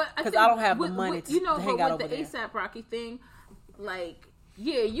with that because I don't have the money to hang out over there. With the A$AP Rocky thing, like.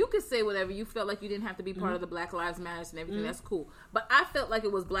 Yeah, you could say whatever. You felt like you didn't have to be part of the Black Lives Matter and everything. That's cool. But I felt like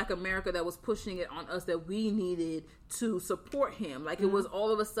it was Black America that was pushing it on us that we needed to support him. Like it was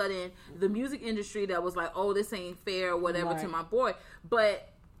all of a sudden the music industry that was like, oh, this ain't fair or whatever to my boy. But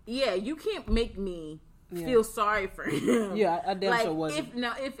yeah, you can't make me feel sorry for him. Yeah, I damn sure wasn't.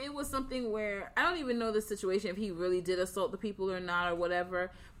 If it was something where I don't even know the situation, if he really did assault the people or not or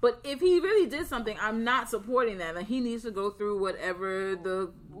whatever, but if he really did something, I'm not supporting that. Like he needs to go through whatever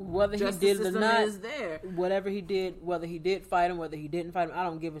whether he did or not is there. Whatever he did, whether he did fight him, whether he didn't fight him, I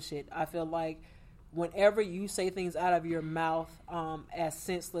don't give a shit. I feel like whenever you say things out of your mouth as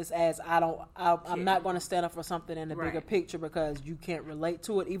senseless as I'm not going to stand up for something in the bigger picture because you can't relate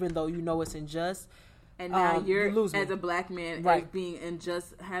to it, even though you know it's unjust. And now you're as a black man, as being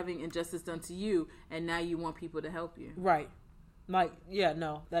having injustice done to you, and now you want people to help you. Right. Like, yeah,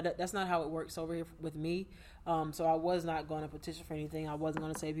 no, that's not how it works over here with me. So I was not going to petition for anything. I wasn't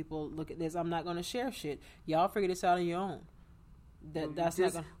going to say, people, look at this. I'm not going to share shit. Y'all figure this out on your own. That's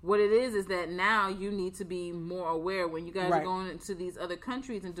just, not gonna... What it is that now you need to be more aware when you guys are going into these other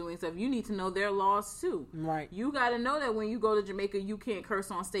countries and doing stuff. You need to know their laws too. Right. You got to know that when you go to Jamaica, you can't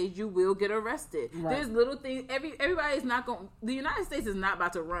curse on stage. You will get arrested. Right. There's little things. Everybody is not going. The United States is not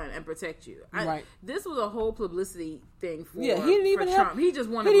about to run and protect you. This was a whole publicity thing for. Yeah, he didn't even Trump. Help. He just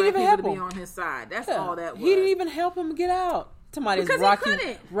wanted black people to be on his side. That's all that was. He didn't even help him get out. Somebody's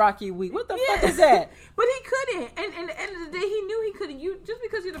Rocky Week. What the fuck is that? But he couldn't. And at the end of the day, he knew he couldn't. You just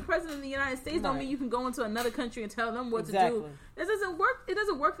because you're the president of the United States don't mean you can go into another country and tell them what to do. This doesn't work. It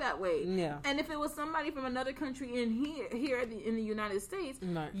doesn't work that way. Yeah. And if it was somebody from another country in the United States,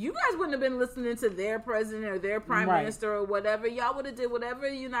 you guys wouldn't have been listening to their president or their prime minister or whatever. Y'all would have did whatever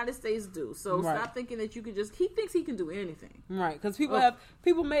the United States do. So stop thinking that you can just. He thinks he can do anything. Right. Because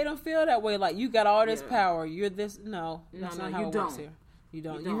people made him feel that way. Like you got all this power. You're this. No, that's not how it works here. You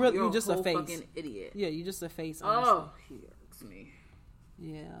don't. You're just a face. Fucking idiot. Yeah, you're just a face. Honestly. Oh, he irks me.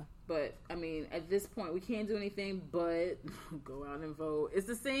 Yeah. But I mean, at this point, we can't do anything but go out and vote. It's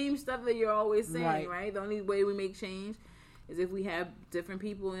the same stuff that you're always saying, right? The only way we make change is if we have different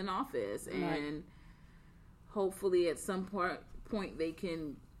people in office, and hopefully, at some point, they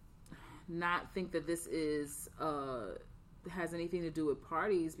can not think that this is has anything to do with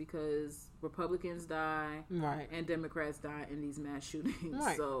parties, because Republicans die and Democrats die in these mass shootings.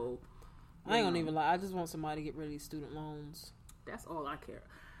 So I ain't gonna even lie. I just want somebody to get rid of these student loans. That's all I care.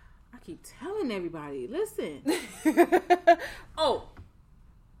 I keep telling everybody, listen.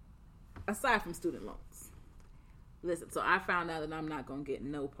 Aside from student loans, listen. So I found out that I'm not gonna get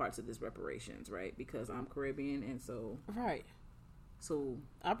no parts of this reparations, right? Because I'm Caribbean, and so So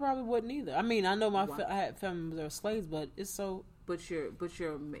I probably wouldn't either. I mean, I know I had family that are slaves, but it's so. But you're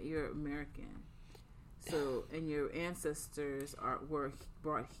American, so and your ancestors were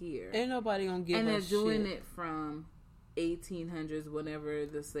brought here. Ain't nobody gonna give. And they're us doing shit. it from 1800s, whenever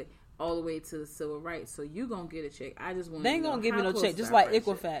all the way to the civil rights. So you gonna get a check. I just want. They ain't gonna give me no check. Just like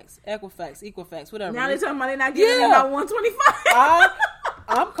Equifax, whatever. Now they talking about they not giving me my $125.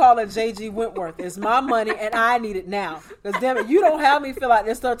 I'm calling JG Wentworth. It's my money and I need it now. Because damn it, you don't have me fill out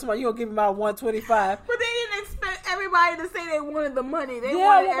this stuff tomorrow. You gonna give me my $125. But they didn't expect everybody to say they wanted the money. They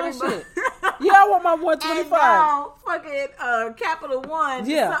wanted everybody. I want my $125. And now, fucking Capital One.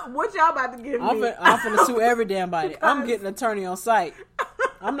 Yeah. What y'all about to give me? I'm finna sue every damn body. I'm getting an attorney on site.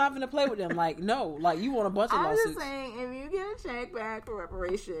 I'm not gonna play with them. Like, no. Like, you want a bunch of lawsuits. I'm just saying, if you get a check back for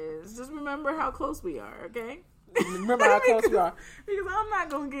reparations, just remember how close we are, okay? Remember how close we are. Because I'm not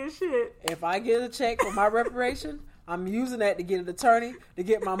going to get shit. If I get a check for my reparation, I'm using that to get an attorney, to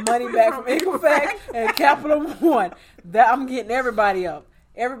get my money back from Equifax and Capital One. That I'm getting everybody up.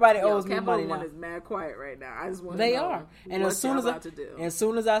 Everybody owes me money now. Capital One is mad quiet right now. I just want to They know are. And what as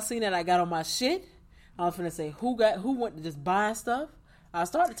soon as I seen that I got on my shit, I was finna say, who went to just buying stuff? I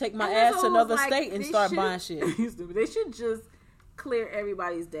started to take my ass to another state and start buying shit. They should just clear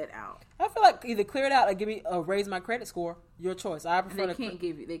everybody's debt out. I feel like either clear it out or give me raise my credit score. Your choice. I prefer.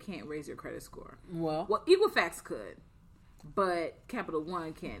 They can't raise your credit score. Well, Equifax could, but Capital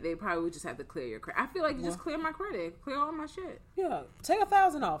One can't. They probably would just have to clear your credit. I feel like you just clear my credit, clear all my shit. Yeah, take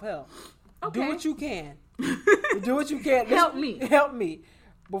 $1,000 off. Hell, okay. Do what you can. Do what you can. Help me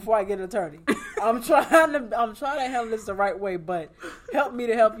before I get an attorney. I'm trying to handle this the right way, but help me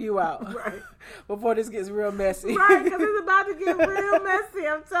to help you out. Right. Before this gets real messy. Right, because it's about to get real messy,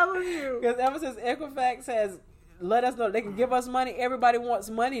 I'm telling you. Because ever since Equifax has let us know they can give us money, everybody wants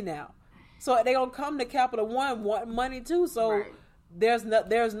money now. So they're going to come to Capital One wanting money too. So there's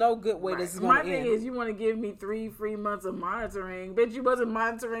no good way this is going to end. My thing is, you want to give me 3 free months of monitoring. Bitch, you wasn't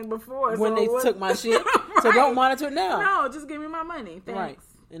monitoring before. When they took my shit. Right. So don't monitor it now. No, just give me my money. Thanks. Right.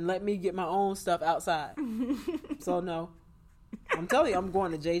 And let me get my own stuff outside. So no. I'm telling you, I'm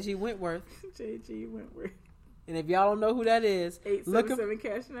going to JG Wentworth. JG Wentworth. And if y'all don't know who that is, 877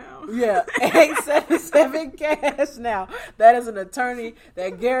 Cash Now. Yeah, 877 Cash Now. That is an attorney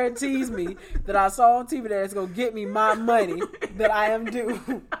that guarantees me that I saw on TV that it's going to get me my money that I am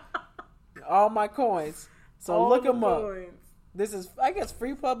due. All my coins. So look them up. This is, I guess,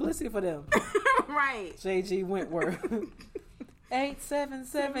 free publicity for them. Right. JG Wentworth.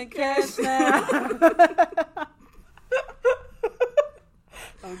 877 Cash Now.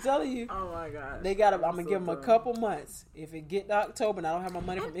 I'm telling you. Oh my God. They got. I'm gonna give them a couple months. If it get to October and I don't have my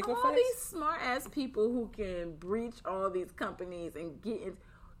money from Equifax. All these smart ass people who can breach all these companies and get in.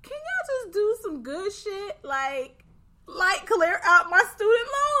 Can y'all just do some good shit like clear out my student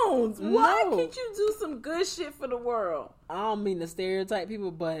loans? Why can't you do some good shit for the world? I don't mean to stereotype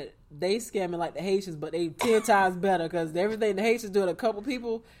people, but they scamming like the Haitians, but they 10 times better because everything the Haitians do to a couple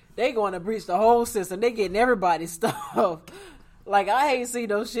people, they going to breach the whole system. They getting everybody's stuff. Like, I ain't seen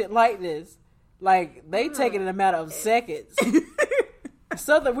no shit like this. Like, they take it in a matter of seconds.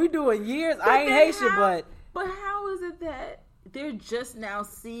 Something we do in years. I ain't Haitian, but... But how is it that they're just now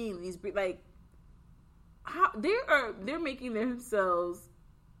seeing these... Like, how they're making themselves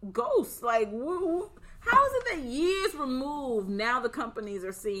ghosts. Like, how is it that years removed, now the companies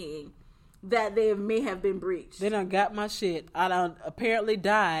are seeing that they may have been breached? They done got my shit. I done apparently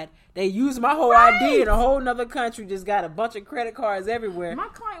died. They used my whole ID in a whole nother country. Just got a bunch of credit cards everywhere. My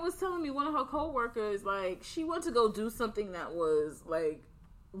client was telling me one of her coworkers, like, she went to go do something that was, like,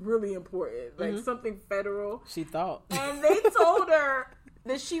 really important. Like, something federal. She thought. And they told her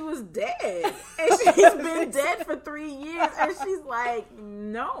that she was dead. And she's been dead for 3 years. And she's like,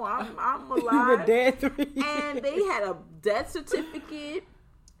 no, I'm alive. You were dead 3 years. And they had a death certificate.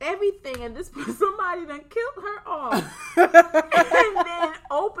 Everything, and somebody done killed her off, and then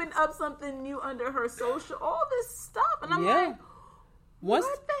opened up something new under her social, all this stuff, and I'm like, what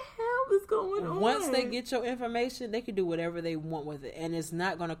the hell is going on? Once they get your information, they can do whatever they want with it, and it's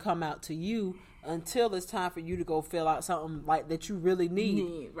not going to come out to you until it's time for you to go fill out something like that you really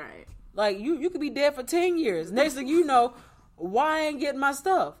need. Right? Like you could be dead for 10 years. Next thing you know, why I ain't getting my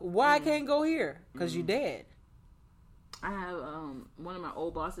stuff? Why I can't go here? Because you dead. I have one of my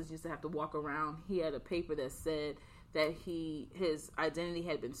old bosses used to have to walk around. He had a paper that said that his identity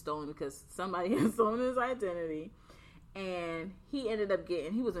had been stolen because somebody had stolen his identity, and he ended up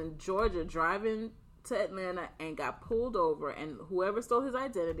he was in Georgia driving to Atlanta and got pulled over, and whoever stole his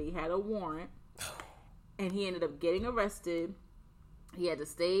identity had a warrant, and he ended up getting arrested. He had to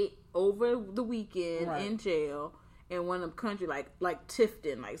stay over the weekend in jail. in one of them country, like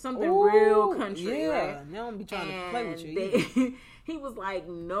Tifton, like something real country. Yeah, right? They don't be trying to play with you. He was like,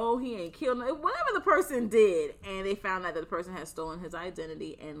 no, he ain't killed no, whatever the person did. And they found out that the person had stolen his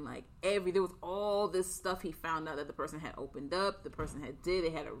identity. And like there was all this stuff he found out that the person had opened up. The person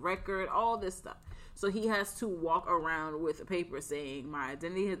they had a record, all this stuff. So he has to walk around with a paper saying, my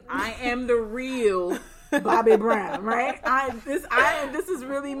identity is, I am the real Bobby Brown, right? This is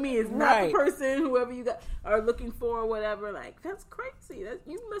really me. It's not the person, whoever you are looking for or whatever. Like, that's crazy.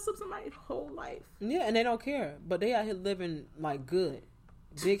 You mess up somebody's whole life. Yeah, and they don't care. But they out here living like good.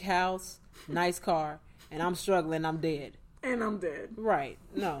 Big house, nice car, and I'm struggling, I'm dead. And I'm dead. Right.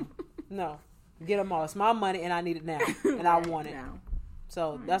 No. Get them all. It's my money and I need it now. And I want it. Now.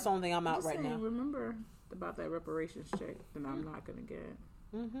 So that's the only thing I'm out right now. Remember about that reparations check that I'm not going to get.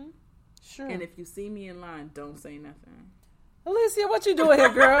 Mm-hmm. Sure. And if you see me in line, don't say nothing. Alicia, what you doing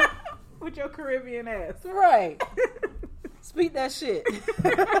here, girl? With your Caribbean ass. Right. Speak that shit.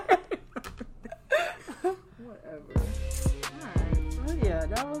 Whatever. Alright. Well, yeah,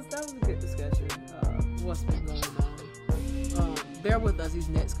 that was a good discussion. What's been going on. Bear with us these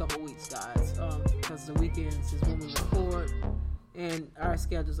next couple weeks, guys. Because the weekends is when we record. And our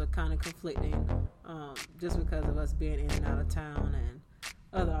schedules are kind of conflicting just because of us being in and out of town and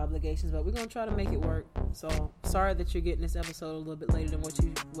other obligations. But we're going to try to make it work. So, sorry that you're getting this episode a little bit later than what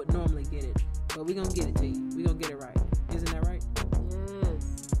you would normally get it. But we're going to get it to you. We're going to get it right. Isn't that right?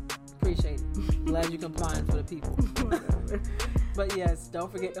 Yes. Appreciate it. Glad you're complying for the people. But yes,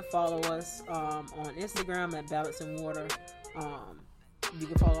 don't forget to follow us on Instagram at Balance and Water. You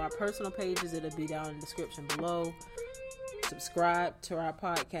can follow our personal pages. It'll be down in the description below. Subscribe to our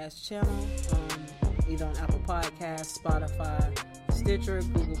podcast channel, either on Apple Podcasts, Spotify, Stitcher,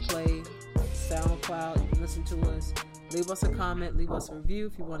 Google Play, SoundCloud. You can listen to us. Leave us a comment. Leave us a review.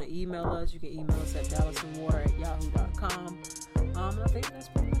 If you want to email us, you can email us at dallasandwater@yahoo.com. I think that's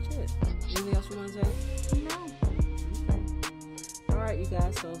pretty much it. Anything else you want to say? No. Okay. All right, you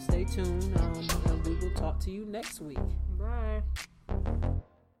guys. So stay tuned, and we will talk to you next week. Bye.